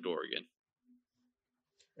in front of the door again.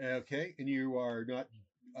 Okay, and you are not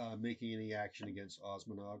making any action against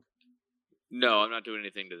Osmonog? No, I'm not doing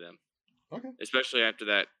anything to them. Okay. Especially after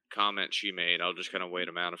that comment she made, I'll just kind of wait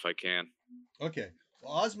them out if I can. Okay.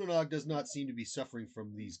 Well, Osmonog does not seem to be suffering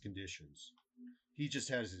from these conditions. He just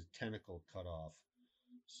has his tentacle cut off.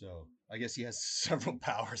 So I guess he has several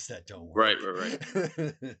powers that don't work. Right.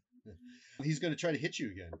 He's going to try to hit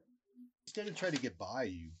you again. He's going to try to get by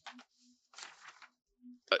you.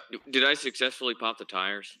 Did I successfully pop the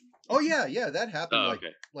tires? Oh yeah, that happened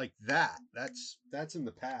like that. That's in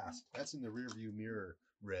the past. That's in the rearview mirror,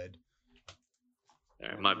 Red. All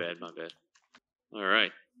right, my bad. All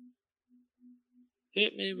right.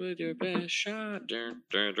 Hit me with your best shot. Dun,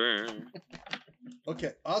 dun, dun.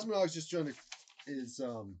 Okay, Osmondog's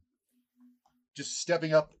just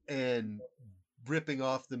stepping up and ripping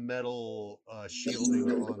off the metal shielding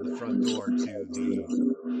on the front door to the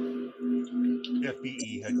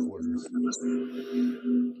FBE headquarters.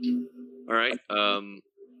 All right.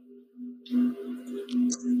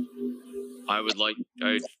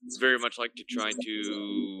 I'd very much like to try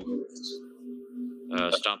to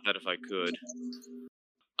stop that if I could.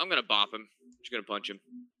 I'm gonna bop him. Just gonna punch him.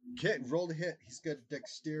 Okay, roll to hit. He's got a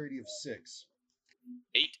dexterity of 6.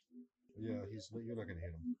 8. Yeah, you're not gonna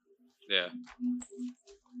hit him. Yeah.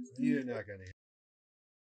 You're not gonna hit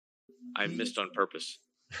him. I missed on purpose.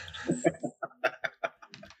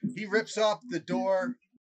 He rips off the door.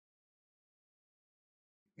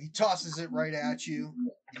 He tosses it right at you.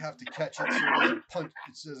 You have to catch it so it doesn't punch.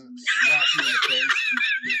 It doesn't slap you in the face.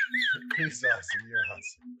 He's awesome. You're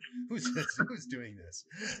awesome. Who's doing this?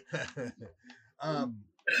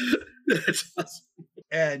 That's awesome.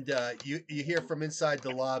 And you hear from inside the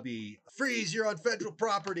lobby, "Freeze! You're on federal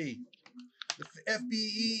property. The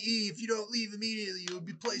FBEE. If you don't leave immediately, you will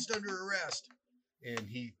be placed under arrest." And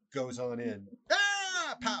he goes on in.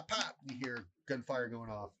 Ah! Pop! Pop! You hear gunfire going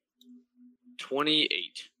off.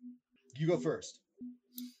 28. You go first.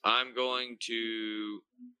 I'm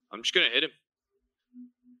just gonna hit him.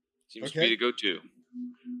 Seems to be the go-to.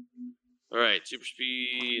 All right, super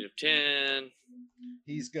speed of 10.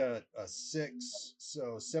 He's got a 6,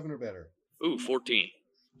 so 7 or better. Ooh, 14.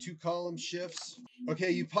 2 column shifts.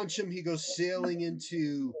 Okay, you punch him. He goes sailing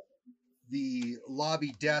into the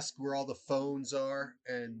lobby desk where all the phones are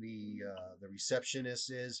and the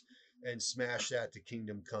receptionist is, and smash that to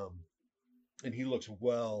Kingdom Come. And he looks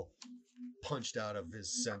well punched out of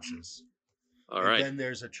his senses. All right. And then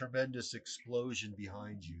there's a tremendous explosion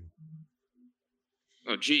behind you.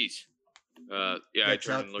 Oh, geez. Yeah, I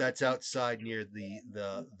turn and look. That's outside near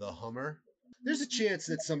the Hummer. There's a chance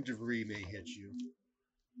that some debris may hit you.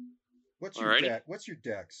 What's your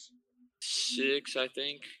dex? 6, I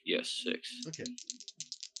think. Yes, 6. Okay.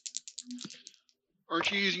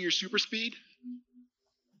 Aren't you using your super speed?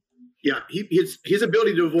 Yeah, his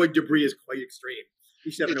ability to avoid debris is quite extreme.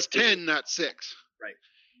 It's 10, not 6. Right.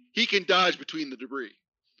 He can dodge between the debris.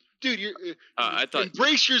 Dude, I thought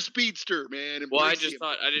embrace your speedster, man. Well, I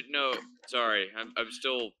didn't know. Sorry, I'm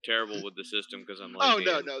still terrible with the system because I'm like. Oh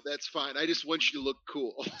no, that's fine. I just want you to look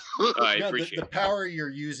cool. I appreciate the power you're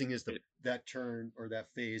using is that turn or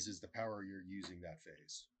that phase is the power you're using that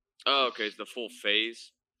phase. Oh, okay, it's the full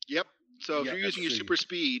phase. Yep. So if you're using your super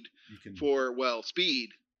speed speed,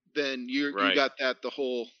 then you got that the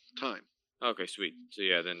whole time. Okay, sweet. So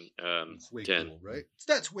yeah, then it's way 10. Cool, right?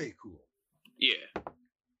 That's way cool. Yeah.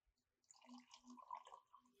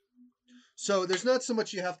 So there's not so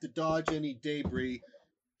much you have to dodge any debris.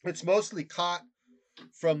 It's mostly caught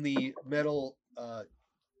from the metal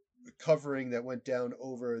covering that went down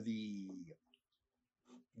over the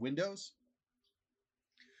windows.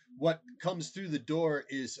 What comes through the door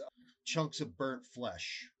is chunks of burnt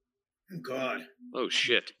flesh. God. Oh,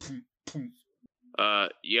 shit.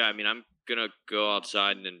 Yeah, I mean, I'm gonna go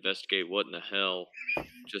outside and investigate what in the hell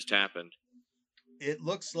just happened. It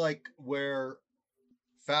looks like where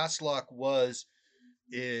Fastlock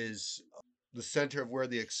is the center of where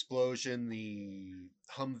the explosion. The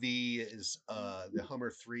Humvee is the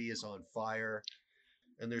Hummer 3 is on fire,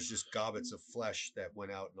 and there's just gobbets of flesh that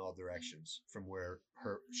went out in all directions from where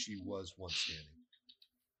she was once standing.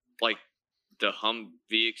 Like the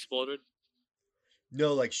Humvee exploded?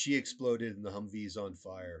 No, like she exploded and the Humvee's on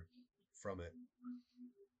fire from it.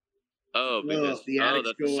 Oh, because that's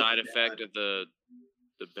the side effect of the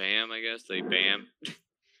BAM, I guess. They BAM.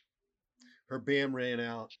 Her BAM ran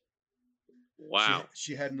out. Wow.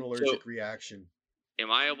 She had an allergic reaction.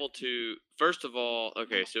 Am I able to, first of all,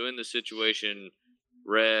 okay, so in the situation,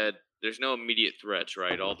 Red, there's no immediate threats,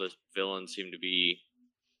 right? All the villains seem to be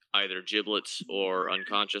either giblets or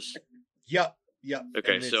unconscious. Yep.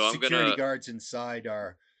 Okay, and so I'm gonna. Security guards inside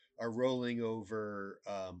are rolling over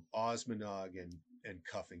Osmondog and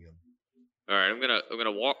cuffing him. All right, I'm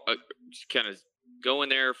gonna walk, just kind of go in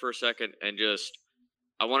there for a second and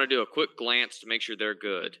I want to do a quick glance to make sure they're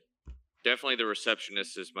good. Definitely the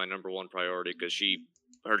receptionist is my number one priority because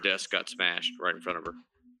her desk got smashed right in front of her.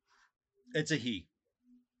 It's a he.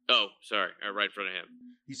 Oh, sorry, right in front of him.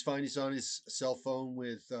 He's fine. He's on his cell phone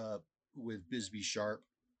with Bisbee Sharp,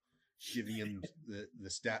 giving him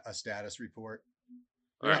a status report.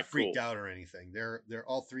 They're not freaked out or anything. They're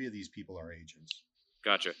all three of these people are agents.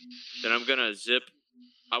 Gotcha. Then I'm gonna zip.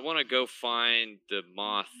 I want to go find the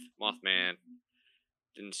Mothman.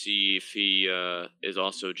 and see if he is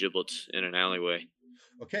also giblets in an alleyway.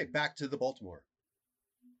 Okay, back to the Baltimore.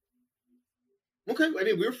 Okay, I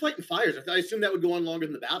mean, we were fighting fires. I assumed that would go on longer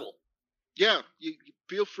than the battle. Yeah, you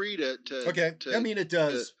feel free to Okay, I mean it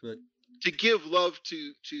does, but to give love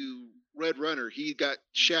to Red Runner. He got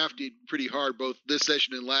shafted pretty hard both this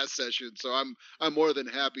session and last session, so I'm more than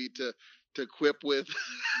happy to quip with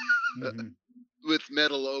with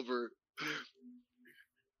Metal over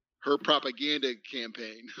her propaganda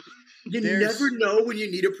campaign. You never know when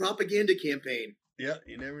you need a propaganda campaign. Yeah,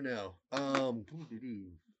 you never know.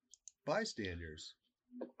 Bystanders.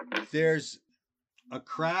 There's a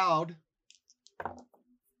crowd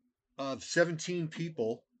of 17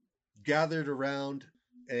 people gathered around,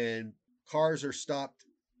 and cars are stopped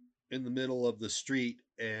in the middle of the street,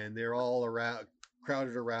 and they're all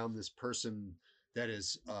crowded around this person that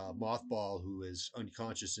is Mothball, who is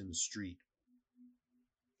unconscious in the street,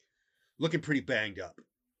 looking pretty banged up.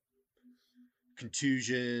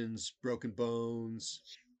 Contusions, broken bones.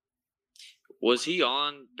 Was he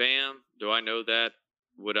on BAM? Do I know that?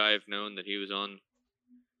 Would I have known that he was on?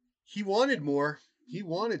 He wanted more. He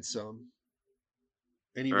wanted some.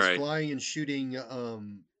 And he was flying and shooting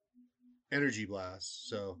energy blasts.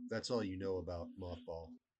 So that's all you know about Mothball.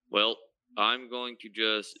 Well, I'm going to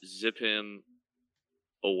just zip him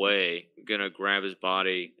away. I'm going to grab his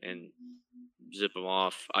body and zip him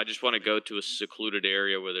off. I just want to go to a secluded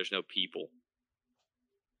area where there's no people.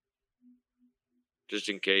 Just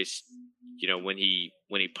in case, when he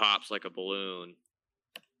pops like a balloon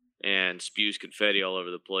and spews confetti all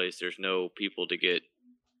over the place, there's no people to get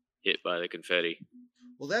hit by the confetti.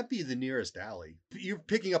 Well, that'd be the nearest alley. You're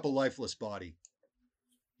picking up a lifeless body.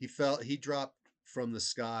 He dropped from the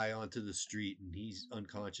sky onto the street, and he's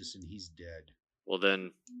unconscious and he's dead. Well,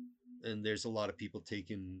 then. And there's a lot of people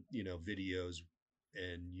taking, videos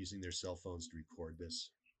and using their cell phones to record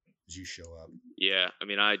this as you show up. Yeah, I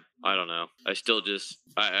mean, I don't know. I still just,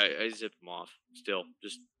 I zip him off. Still,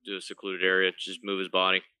 just do a secluded area. Just move his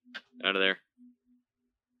body out of there.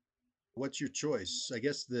 What's your choice? I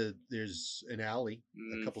guess there's an alley,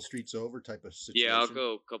 a couple streets over type of situation. Yeah, I'll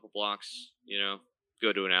go a couple blocks,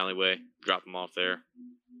 go to an alleyway, drop him off there.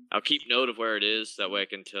 I'll keep note of where it is. That way I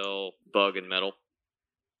can tell Bug and Metal.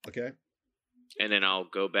 Okay. And then I'll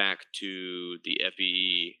go back to the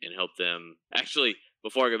FEE and help them. Actually,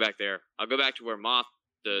 before I go back there, I'll go back to where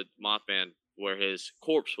the Mothman, where his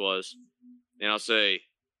corpse was, and I'll say,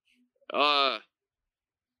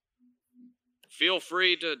 feel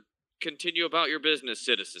free to continue about your business,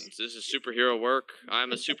 citizens. This is superhero work.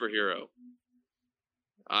 I'm a superhero.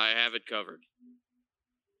 I have it covered.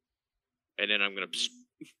 And then I'm gonna.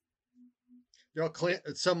 They're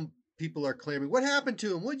all some people are claiming, "What happened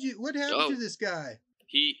to him? What happened to this guy?"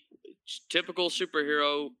 Typical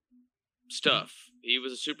superhero stuff. He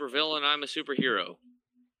was a supervillain. I'm a superhero.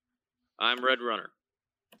 I'm Red Runner,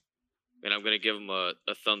 and I'm gonna give him a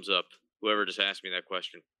thumbs up. Whoever just asked me that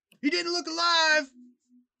question. He didn't look alive.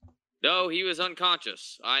 No, he was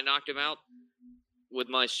unconscious. I knocked him out with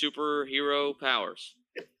my superhero powers.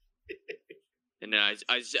 And then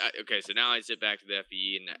okay, so now I zip back to the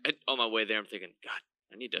FEE, and on my way there, I'm thinking, God,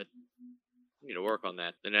 I need to work on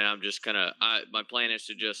that. And then I'm just my plan is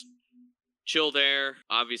to just chill there.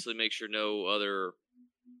 Obviously, make sure no other,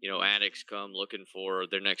 addicts come looking for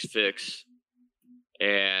their next fix,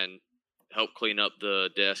 and help clean up the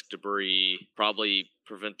desk debris. Probably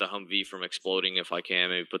prevent the Humvee from exploding if I can.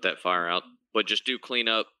 Maybe put that fire out. But just do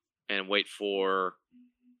cleanup and wait for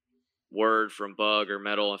word from Bug or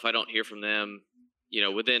Metal. If I don't hear from them,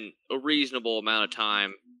 within a reasonable amount of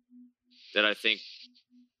time that I think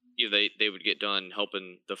they would get done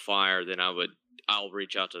helping the fire, then I'll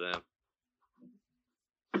reach out to them.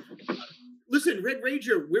 Listen, Red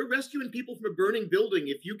Ranger, we're rescuing people from a burning building.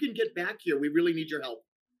 If you can get back here, we really need your help.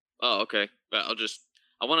 Oh, okay. But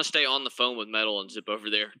I want to stay on the phone with Metal and zip over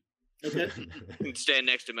there. Okay. And stand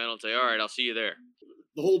next to Metal and say, all right, I'll see you there.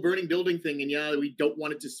 The whole burning building thing, and we don't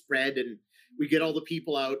want it to spread, and we get all the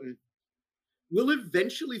people out, and we'll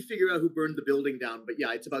eventually figure out who burned the building down. But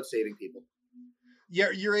yeah, it's about saving people.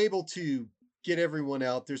 Yeah, you're able to get everyone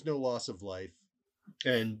out. There's no loss of life.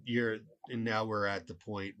 And now we're at the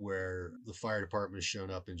point where the fire department has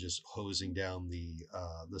shown up and just hosing down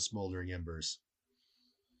the smoldering embers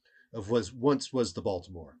of once was the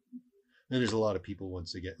Baltimore. And there's a lot of people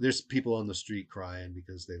once again. There's people on the street crying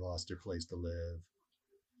because they lost their place to live.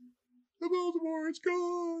 The Baltimore, it's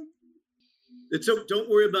gone. So don't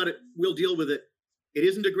worry about it. We'll deal with it. It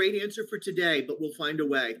isn't a great answer for today, but we'll find a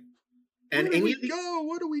way. And where do we go?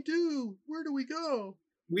 What do we do? Where do we go?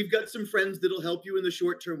 We've got some friends that'll help you in the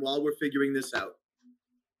short term while we're figuring this out.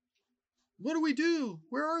 What do we do?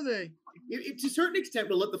 Where are they? To a certain extent,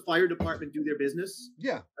 we'll let the fire department do their business.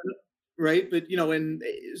 Yeah. Right. But, and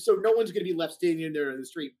so no one's going to be left standing there in the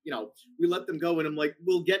street. We let them go. And I'm like,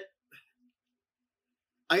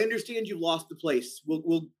 I understand you've lost the place.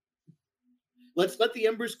 Let's let the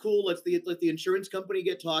embers cool. Let the insurance company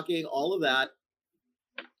get talking, all of that.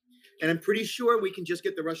 And I'm pretty sure we can just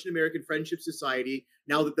get the Russian American Friendship Society,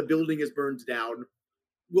 now that the building is burned down,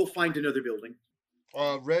 we'll find another building.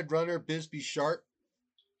 Red Runner Bisbee Sharp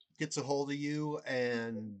gets a hold of you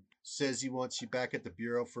and says he wants you back at the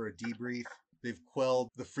Bureau for a debrief. They've quelled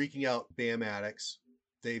the freaking out BAM addicts.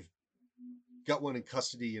 They've got one in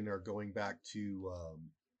custody and are going back to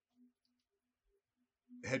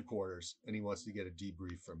headquarters, and he wants to get a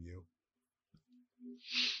debrief from you.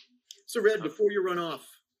 So, Red, before you run off.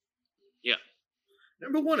 Yeah.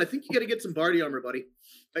 Number one, I think you got to get some body armor, buddy.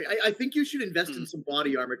 I think you should invest in some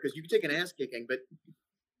body armor because you can take an ass kicking, but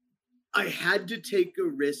I had to take a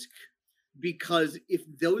risk because if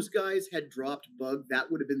those guys had dropped Bug,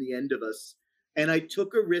 that would have been the end of us. And I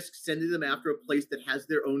took a risk sending them after a place that has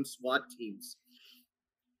their own SWAT teams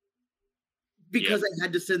because I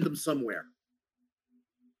had to send them somewhere.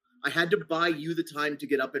 I had to buy you the time to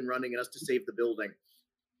get up and running and us to save the building.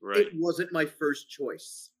 Right. It wasn't my first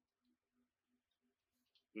choice.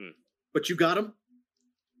 But you got him?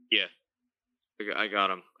 Yeah. I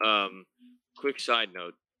got him. Quick side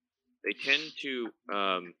note. They tend to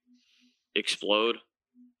explode.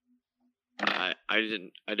 I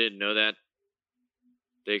didn't know that.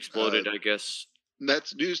 They exploded, I guess.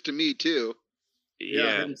 That's news to me too. Yeah,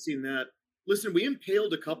 I haven't seen that. Listen, we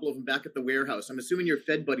impaled a couple of them back at the warehouse. I'm assuming your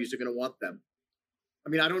Fed buddies are going to want them. I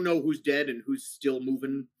mean, I don't know who's dead and who's still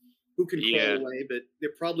moving, who can crawl away, but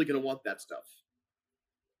they're probably going to want that stuff.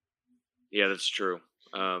 Yeah, that's true.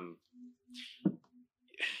 All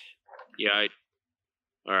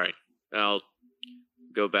right. I'll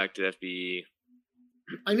go back to the FBE.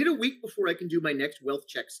 I need a week before I can do my next wealth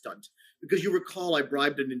check stunt, because you recall I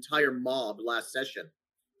bribed an entire mob last session.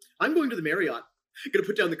 I'm going to the Marriott. Going to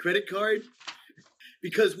put down the credit card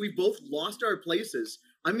because we both lost our places.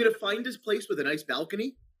 I'm going to find this place with a nice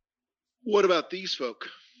balcony. What about these folk?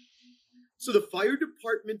 So the fire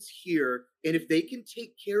department's here, and if they can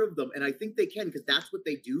take care of them, and I think they can because that's what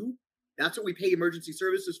they do, that's what we pay emergency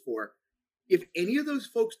services for. If any of those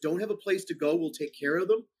folks don't have a place to go, we'll take care of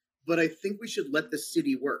them, but I think we should let the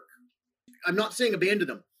city work. I'm not saying abandon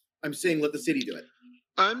them. I'm saying let the city do it.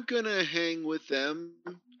 I'm going to hang with them.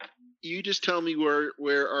 You just tell me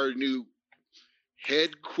where our new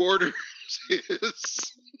headquarters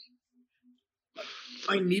is.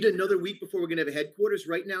 I need another week before we're gonna have a headquarters.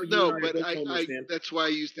 Right now, that's why I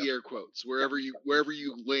use the air quotes. Wherever you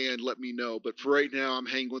land, let me know. But for right now, I'm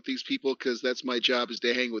hanging with these people because that's my job, is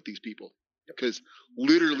to hang with these people. Because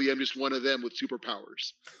literally, I'm just one of them with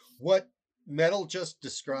superpowers. What Metal just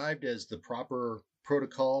described as the proper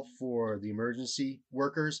protocol for the emergency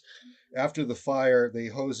workers, after the fire, they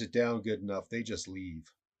hose it down good enough. They just leave.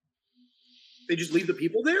 They just leave the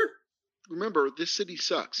people there? Remember, this city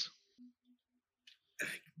sucks.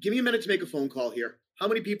 Give me a minute to make a phone call here. How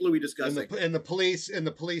many people are we discussing? And the police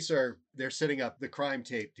they're setting up the crime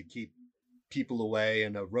tape to keep people away,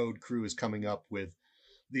 and a road crew is coming up with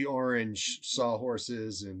the orange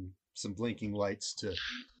sawhorses and some blinking lights to...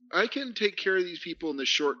 I can take care of these people in the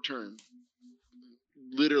short term.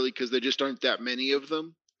 Literally, because there just aren't that many of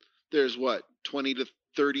them. There's 20 to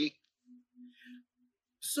 30?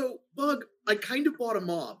 So, Bug, I kind of bought a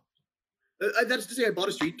mob. That's to say, I bought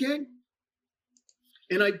a street gang.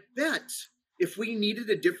 And I bet if we needed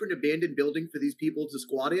a different abandoned building for these people to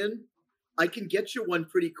squat in, I can get you one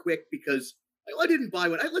pretty quick because I didn't buy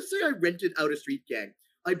one. Let's say I rented out a street gang.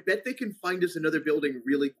 I bet they can find us another building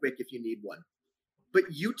really quick if you need one. But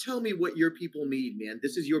you tell me what your people need, man.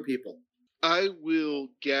 This is your people. I will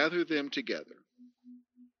gather them together.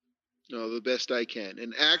 The best I can.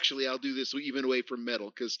 And actually, I'll do this even away from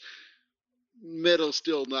Metal, because Metal's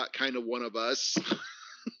still not kind of one of us.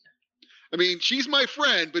 I mean, she's my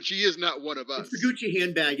friend, but she is not one of us. It's the Gucci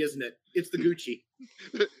handbag, isn't it? It's the Gucci.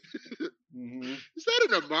 Mm-hmm. Is that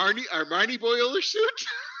an Armani boiler suit?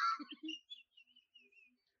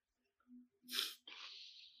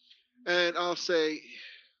 And I'll say...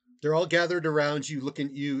 They're all gathered around you, looking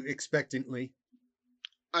at you expectantly.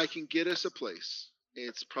 I can get us a place.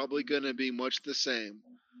 It's probably going to be much the same.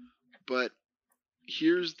 But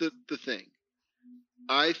here's the thing.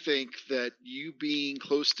 I think that you being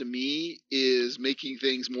close to me is making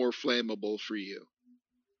things more flammable for you.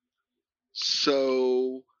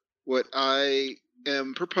 So what I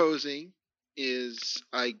am proposing is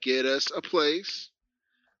I get us a place.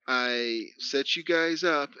 I set you guys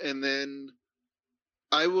up, and then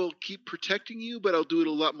I will keep protecting you, but I'll do it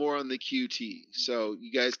a lot more on the QT. So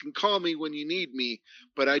you guys can call me when you need me,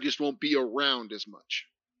 but I just won't be around as much.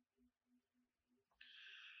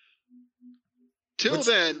 Till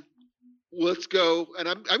then, let's go. And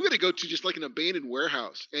I'm going to go to just like an abandoned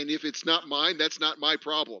warehouse. And if it's not mine, that's not my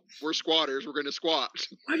problem. We're squatters. We're going to squat.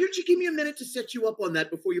 Why don't you give me a minute to set you up on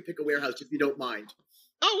that before you pick a warehouse, if you don't mind?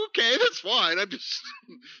 Oh, okay, that's fine. I'm just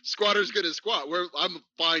squatter's gonna squat. I'm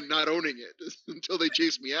fine not owning it until they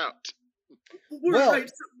chase me out. Well, right.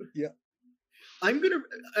 So yeah. I'm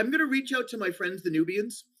gonna reach out to my friends, the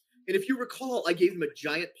Nubians, and if you recall, I gave them a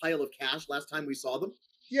giant pile of cash last time we saw them.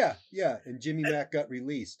 Yeah, and Jimmy Mack got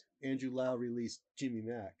released. Andrew Lau released Jimmy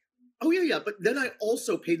Mack. Oh yeah, but then I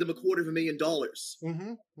also paid them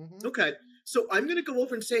 $250,000. Okay, so I'm gonna go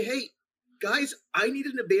over and say, hey, guys, I need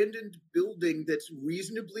an abandoned building that's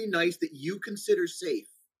reasonably nice that you consider safe,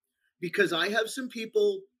 because I have some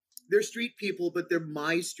people, they're street people, but they're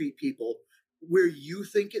my street people, where you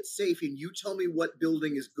think it's safe, and you tell me what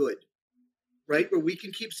building is good, right? Where we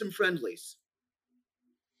can keep some friendlies.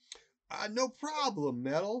 No problem,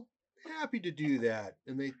 Metal. Happy to do that.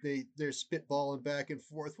 And they're spitballing back and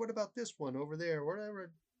forth. What about this one over there?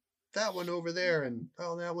 Whatever. That one over there, and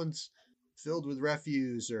that one's filled with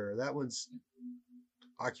refuse, or that one's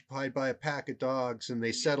occupied by a pack of dogs, and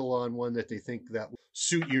they settle on one that they think that will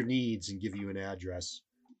suit your needs and give you an address.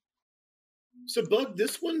 So, Bug,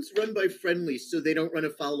 this one's run by friendlies, so they don't run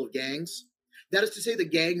afoul of gangs. That is to say, the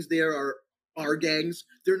gangs there are our gangs.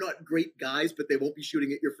 They're not great guys, but they won't be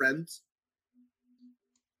shooting at your friends.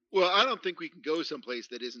 Well, I don't think we can go someplace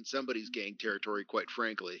that isn't somebody's gang territory, quite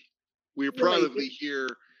frankly. We're probably here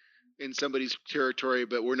in somebody's territory,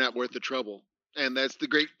 but we're not worth the trouble. And that's the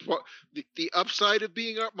great part. The upside of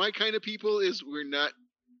being my kind of people is we're not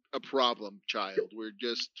a problem child. We're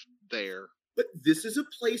just there. But this is a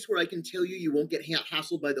place where I can tell you won't get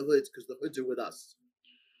hassled by the hoods, because the hoods are with us.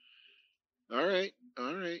 All right.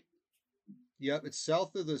 Yep, it's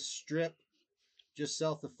south of the strip, just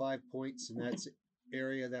south of 5 Points, and that's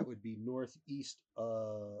area that would be northwest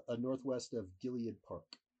of Gilead Park.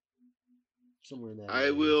 Somewhere in that area.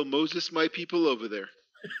 I will Moses my people over there.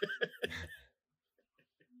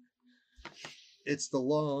 It's the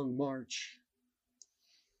long march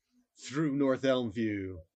through North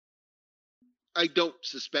Elmview. I don't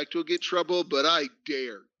suspect we'll get trouble, but I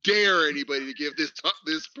dare anybody to give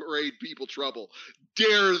this parade people trouble.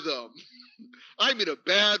 Dare them. I'm in a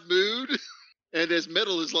bad mood. And as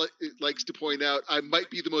Metal likes to point out, I might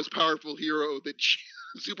be the most powerful hero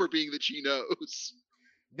super being that she knows.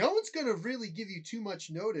 No one's going to really give you too much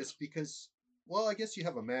notice because, well, I guess you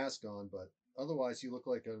have a mask on, but otherwise you look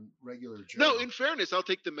like a regular Joe. No, in fairness, I'll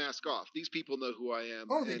take the mask off. These people know who I am.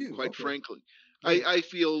 Oh, they do. Quite okay. frankly, I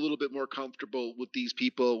feel a little bit more comfortable with these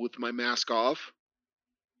people with my mask off.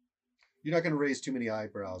 You're not going to raise too many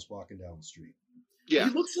eyebrows walking down the street. Yeah.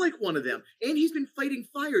 He looks like one of them. And he's been fighting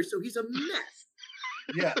fire, so he's a mess.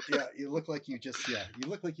 Yeah. You look like you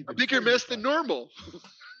look like you've been a bigger mess than normal.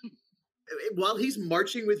 While he's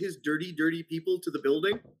marching with his dirty, dirty people to the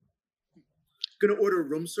building, gonna order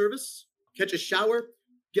room service, catch a shower,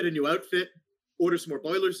 get a new outfit, order some more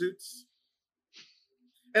boiler suits.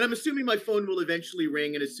 And I'm assuming my phone will eventually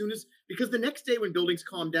ring, and because the next day when buildings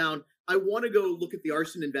calm down, I want to go look at the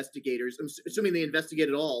arson investigators. I'm assuming they investigate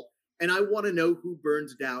it all, and I want to know who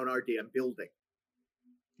burns down our damn building.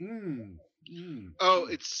 Oh,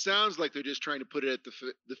 it sounds like they're just trying to put it at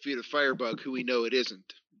the feet of Firebug, who we know it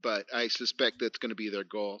isn't. But I suspect that's going to be their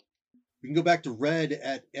goal. We can go back to Red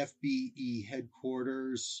at FBE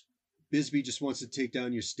headquarters. Bisbee just wants to take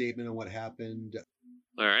down your statement on what happened.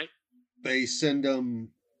 All right. They send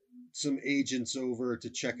some agents over to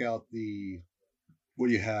check out where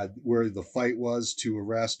the fight was, to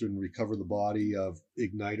arrest and recover the body of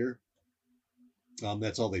Igniter.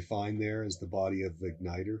 That's all they find there is the body of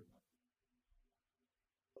Igniter.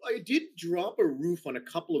 I did drop a roof on a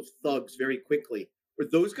couple of thugs very quickly. Were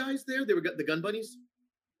those guys there? They were the gun bunnies?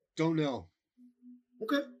 Don't know.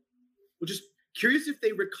 Okay. Well, just curious if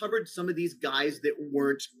they recovered some of these guys that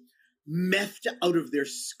weren't methed out of their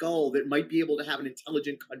skull, that might be able to have an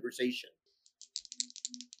intelligent conversation.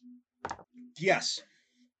 Yes.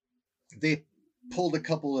 They pulled a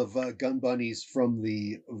couple of gun bunnies from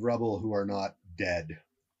the rubble who are not dead.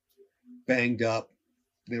 Banged up.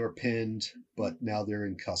 They were pinned, but now they're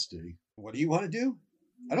in custody. What do you want to do?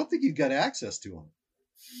 I don't think you've got access to them.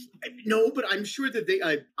 No, but I'm sure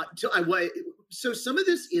that so some of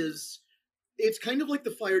this is it's kind of like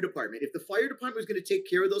the fire department. If the fire department was going to take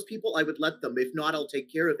care of those people, I would let them. If not, I'll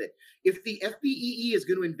take care of it. If the FBEE is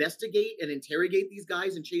going to investigate and interrogate these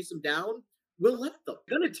guys and chase them down, we'll let them.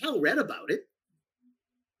 I'm going to tell Red about it.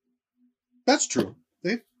 That's true.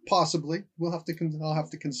 They possibly. I'll have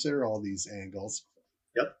to consider all these angles.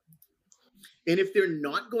 Yep. And if they're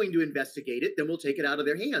not going to investigate it, then we'll take it out of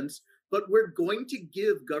their hands. But we're going to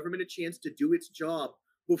give government a chance to do its job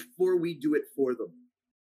before we do it for them.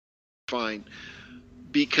 Fine.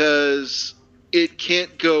 Because it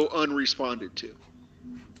can't go unresponded to.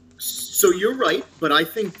 So you're right, but I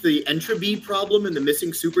think the entropy problem and the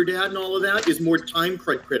missing super dad and all of that is more time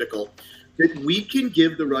critical. That we can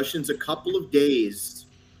give the Russians a couple of days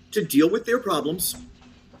to deal with their problems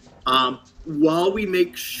while we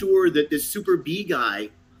make sure that this Super B guy,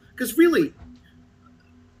 because really,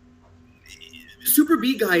 Super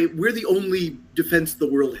B guy, we're the only defense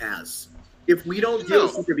the world has. If we don't deal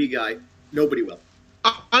with Super B guy, nobody will.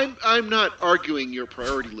 I'm not arguing your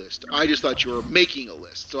priority list. I just thought you were making a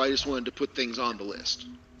list, so I just wanted to put things on the list.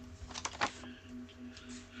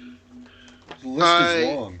 The list is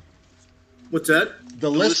long. What's that? The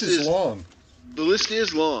list is long. The list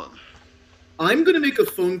is long. I'm going to make a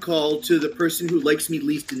phone call to the person who likes me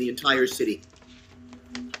least in the entire city.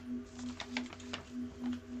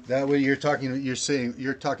 That way you're talking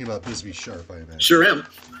about Bisbee Sharp, I imagine. Sure am.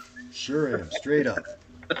 Sure am, straight up.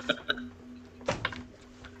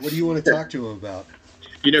 What do you want to talk to him about?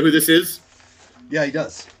 You know who this is? Yeah, he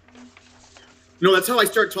does. No, that's how I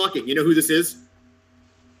start talking. You know who this is?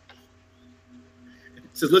 It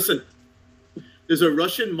says, listen, there's a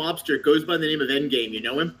Russian mobster, goes by the name of Endgame. You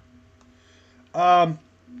know him?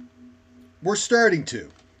 We're starting to.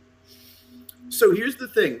 So here's the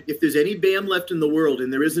thing. If there's any BAM left in the world,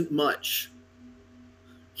 and there isn't much,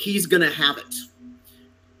 he's going to have it.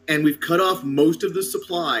 And we've cut off most of the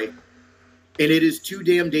supply, and it is too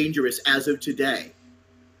damn dangerous as of today.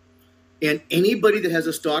 And anybody that has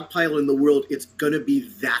a stockpile in the world, it's going to be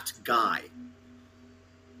that guy.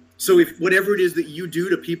 So if whatever it is that you do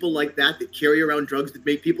to people like that carry around drugs that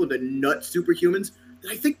make people into nut superhumans,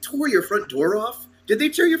 did I think tore your front door off? Did they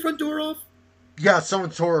tear your front door off? Yeah, someone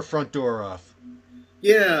tore her front door off.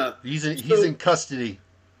 Yeah. He's in custody.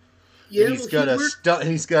 Yeah, and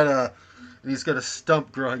he's got a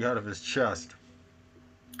stump growing out of his chest.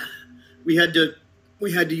 We had to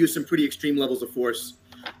use some pretty extreme levels of force.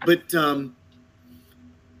 But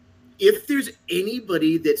if there's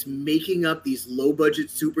anybody that's making up these low-budget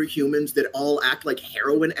superhumans that all act like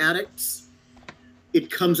heroin addicts, it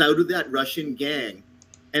comes out of that Russian gang.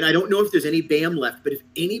 And I don't know if there's any BAM left, but if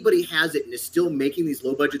anybody has it and is still making these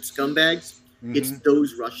low-budget scumbags, it's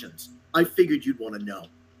those Russians. I figured you'd want to know.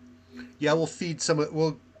 Yeah,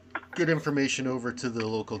 we'll get information over to the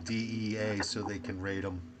local DEA so they can raid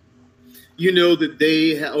them. You know that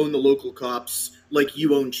they own the local cops like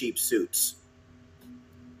you own cheap suits.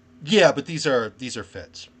 Yeah, but these are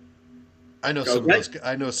fits. I know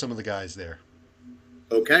some of the guys there.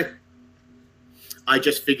 Okay. I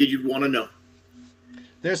just figured you'd want to know.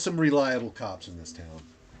 There's some reliable cops in this town.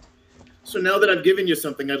 So now that I've given you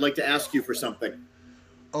something, I'd like to ask you for something.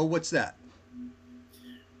 Oh, what's that?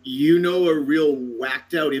 You know a real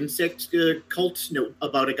whacked out insect cult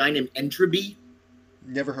about a guy named Entropy?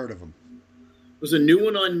 Never heard of him. There's a new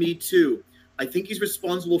one on me too. I think he's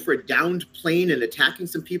responsible for a downed plane and attacking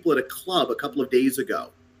some people at a club a couple of days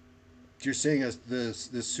ago. You're saying this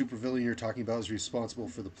supervillain you're talking about is responsible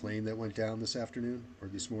for the plane that went down this afternoon or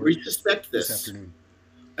this morning? We suspect this. This afternoon.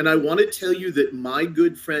 And I want to tell you that my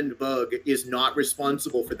good friend Bug is not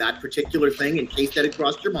responsible for that particular thing, in case that had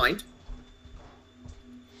crossed your mind.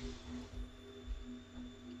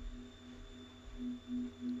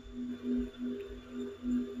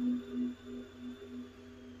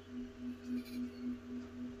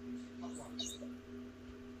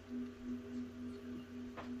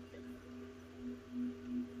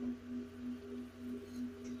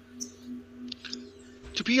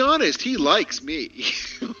 To be honest, he likes me.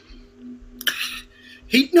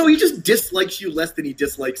 He just dislikes you less than he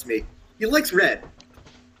dislikes me. He likes Red.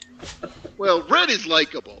 Well, Red is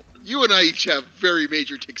likable. You and I each have very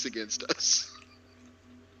major ticks against us.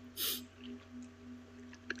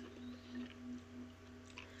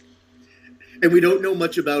 And we don't know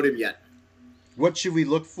much about him yet. What should we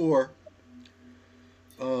look for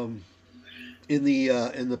in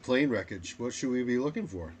the plane wreckage? What should we be looking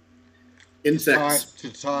for? Insects.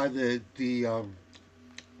 To tie the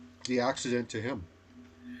accident to him.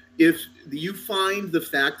 If you find the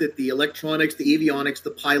fact that the electronics, the avionics,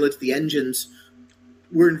 the pilots, the engines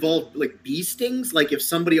were involved, like bee stings, like if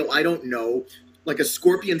somebody, I don't know, like a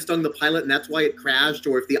scorpion stung the pilot and that's why it crashed,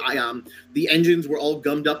 or if the engines were all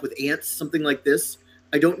gummed up with ants, something like this.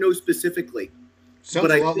 I don't know specifically.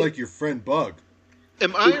 Sounds a lot like your friend Bug.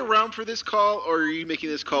 Am I around for this call, or are you making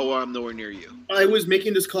this call while I'm nowhere near you? I was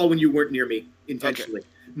making this call when you weren't near me, intentionally. Okay.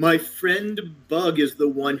 My friend Bug is the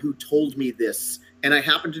one who told me this, and I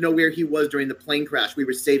happen to know where he was during the plane crash. We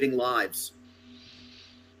were saving lives.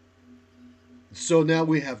 So now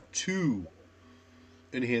we have 2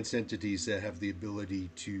 enhanced entities that have the ability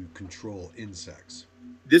to control insects.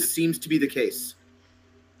 This seems to be the case.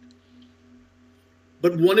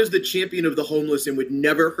 But one is the champion of the homeless and would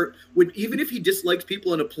never hurt. Even if he dislikes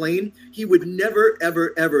people on a plane, he would never,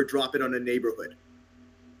 ever, ever drop it on a neighborhood.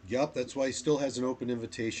 Yep, that's why he still has an open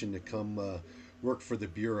invitation to come work for the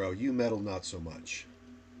Bureau. You meddle not so much.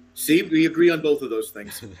 See, we agree on both of those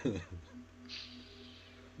things.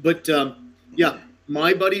 But, yeah,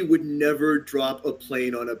 my buddy would never drop a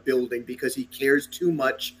plane on a building because he cares too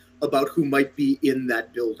much about who might be in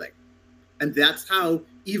that building. And that's how,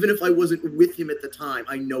 even if I wasn't with him at the time,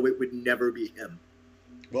 I know it would never be him.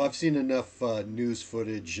 Well, I've seen enough news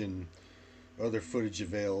footage and other footage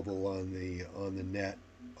available on the net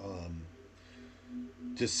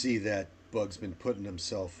to see that Bug's been putting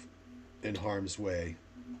himself in harm's way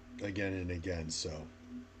again and again. So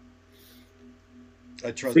I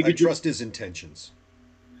trust his intentions.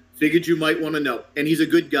 Figured you might want to know. And he's a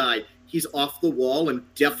good guy. He's off the wall and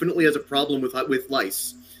definitely has a problem with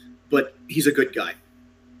lice. But he's a good guy.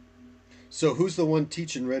 So who's the one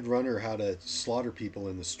teaching Red Runner how to slaughter people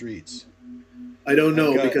in the streets? I don't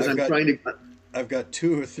know because I'm trying to... I've got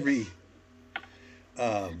 2 or 3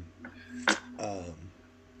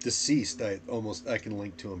 deceased. I can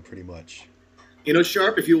link to them pretty much. You know,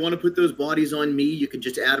 Sharp, if you want to put those bodies on me, you can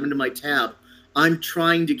just add them to my tab. I'm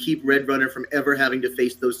trying to keep Red Runner from ever having to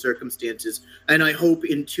face those circumstances. And I hope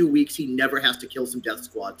in 2 weeks he never has to kill some death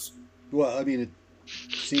squads. Well, I mean, it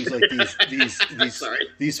seems like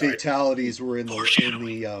these fatalities were in the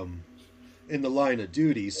line of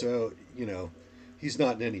duty, so he's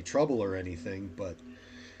not in any trouble or anything. But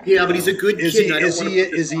yeah, but he's a good kid. Is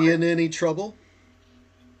he in any trouble?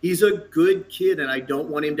 He's a good kid, and I don't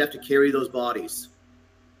want him to have to carry those bodies.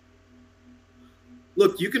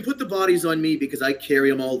 Look, you can put the bodies on me because I carry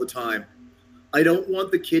them all the time. I don't want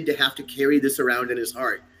the kid to have to carry this around in his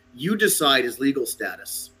heart. You decide his legal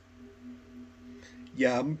status.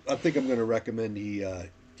 Yeah, I think I'm going to recommend he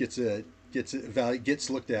gets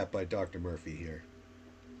looked at by Dr. Murphy here.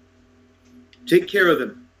 Take care of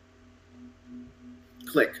him.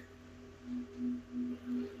 Click.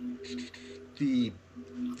 The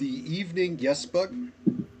evening, yes, Bug?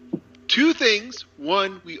 2 things.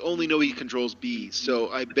 1, we only know he controls bees,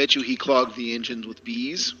 so I bet you he clogged the engines with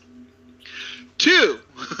bees. 2,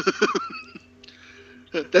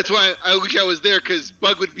 that's why I wish I was there, because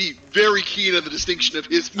Bug would be very keen on the distinction of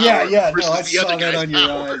his power versus I the other saw that guy's on your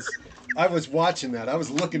power. eyes. I was watching that. I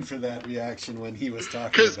was looking for that reaction when he was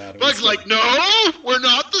talking about it. Bug's like, no, we're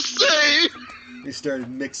not the same. They started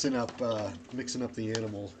mixing up the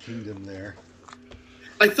animal kingdom there.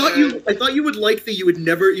 I thought you would like that you would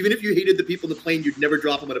never, even if you hated the people in the plane, you'd never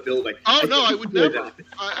drop them on a building. Oh, no, I would never.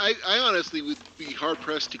 I honestly would be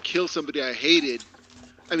hard-pressed to kill somebody I hated.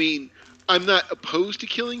 I mean, I'm not opposed to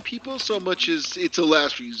killing people so much as it's a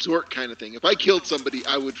last resort kind of thing. If I killed somebody,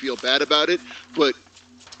 I would feel bad about it, but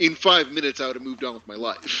in 5 minutes, I would have moved on with my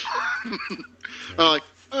life. I'm like,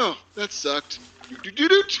 oh, that sucked.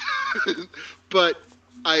 But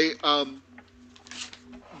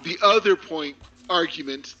the other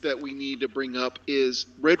argument that we need to bring up is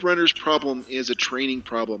Red Runner's problem is a training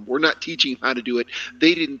problem. We're not teaching him how to do it.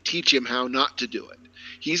 They didn't teach him how not to do it.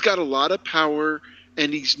 He's got a lot of power,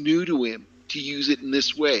 and he's new to him to use it in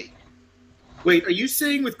this way. Wait, are you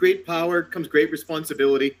saying with great power comes great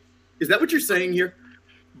responsibility? Is that what you're saying here?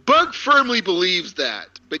 Bug firmly believes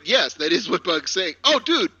that. But yes, that is what Bug's saying. Oh,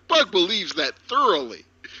 dude, Bug believes that thoroughly.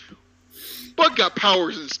 Bug got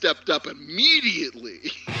powers and stepped up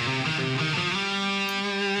immediately.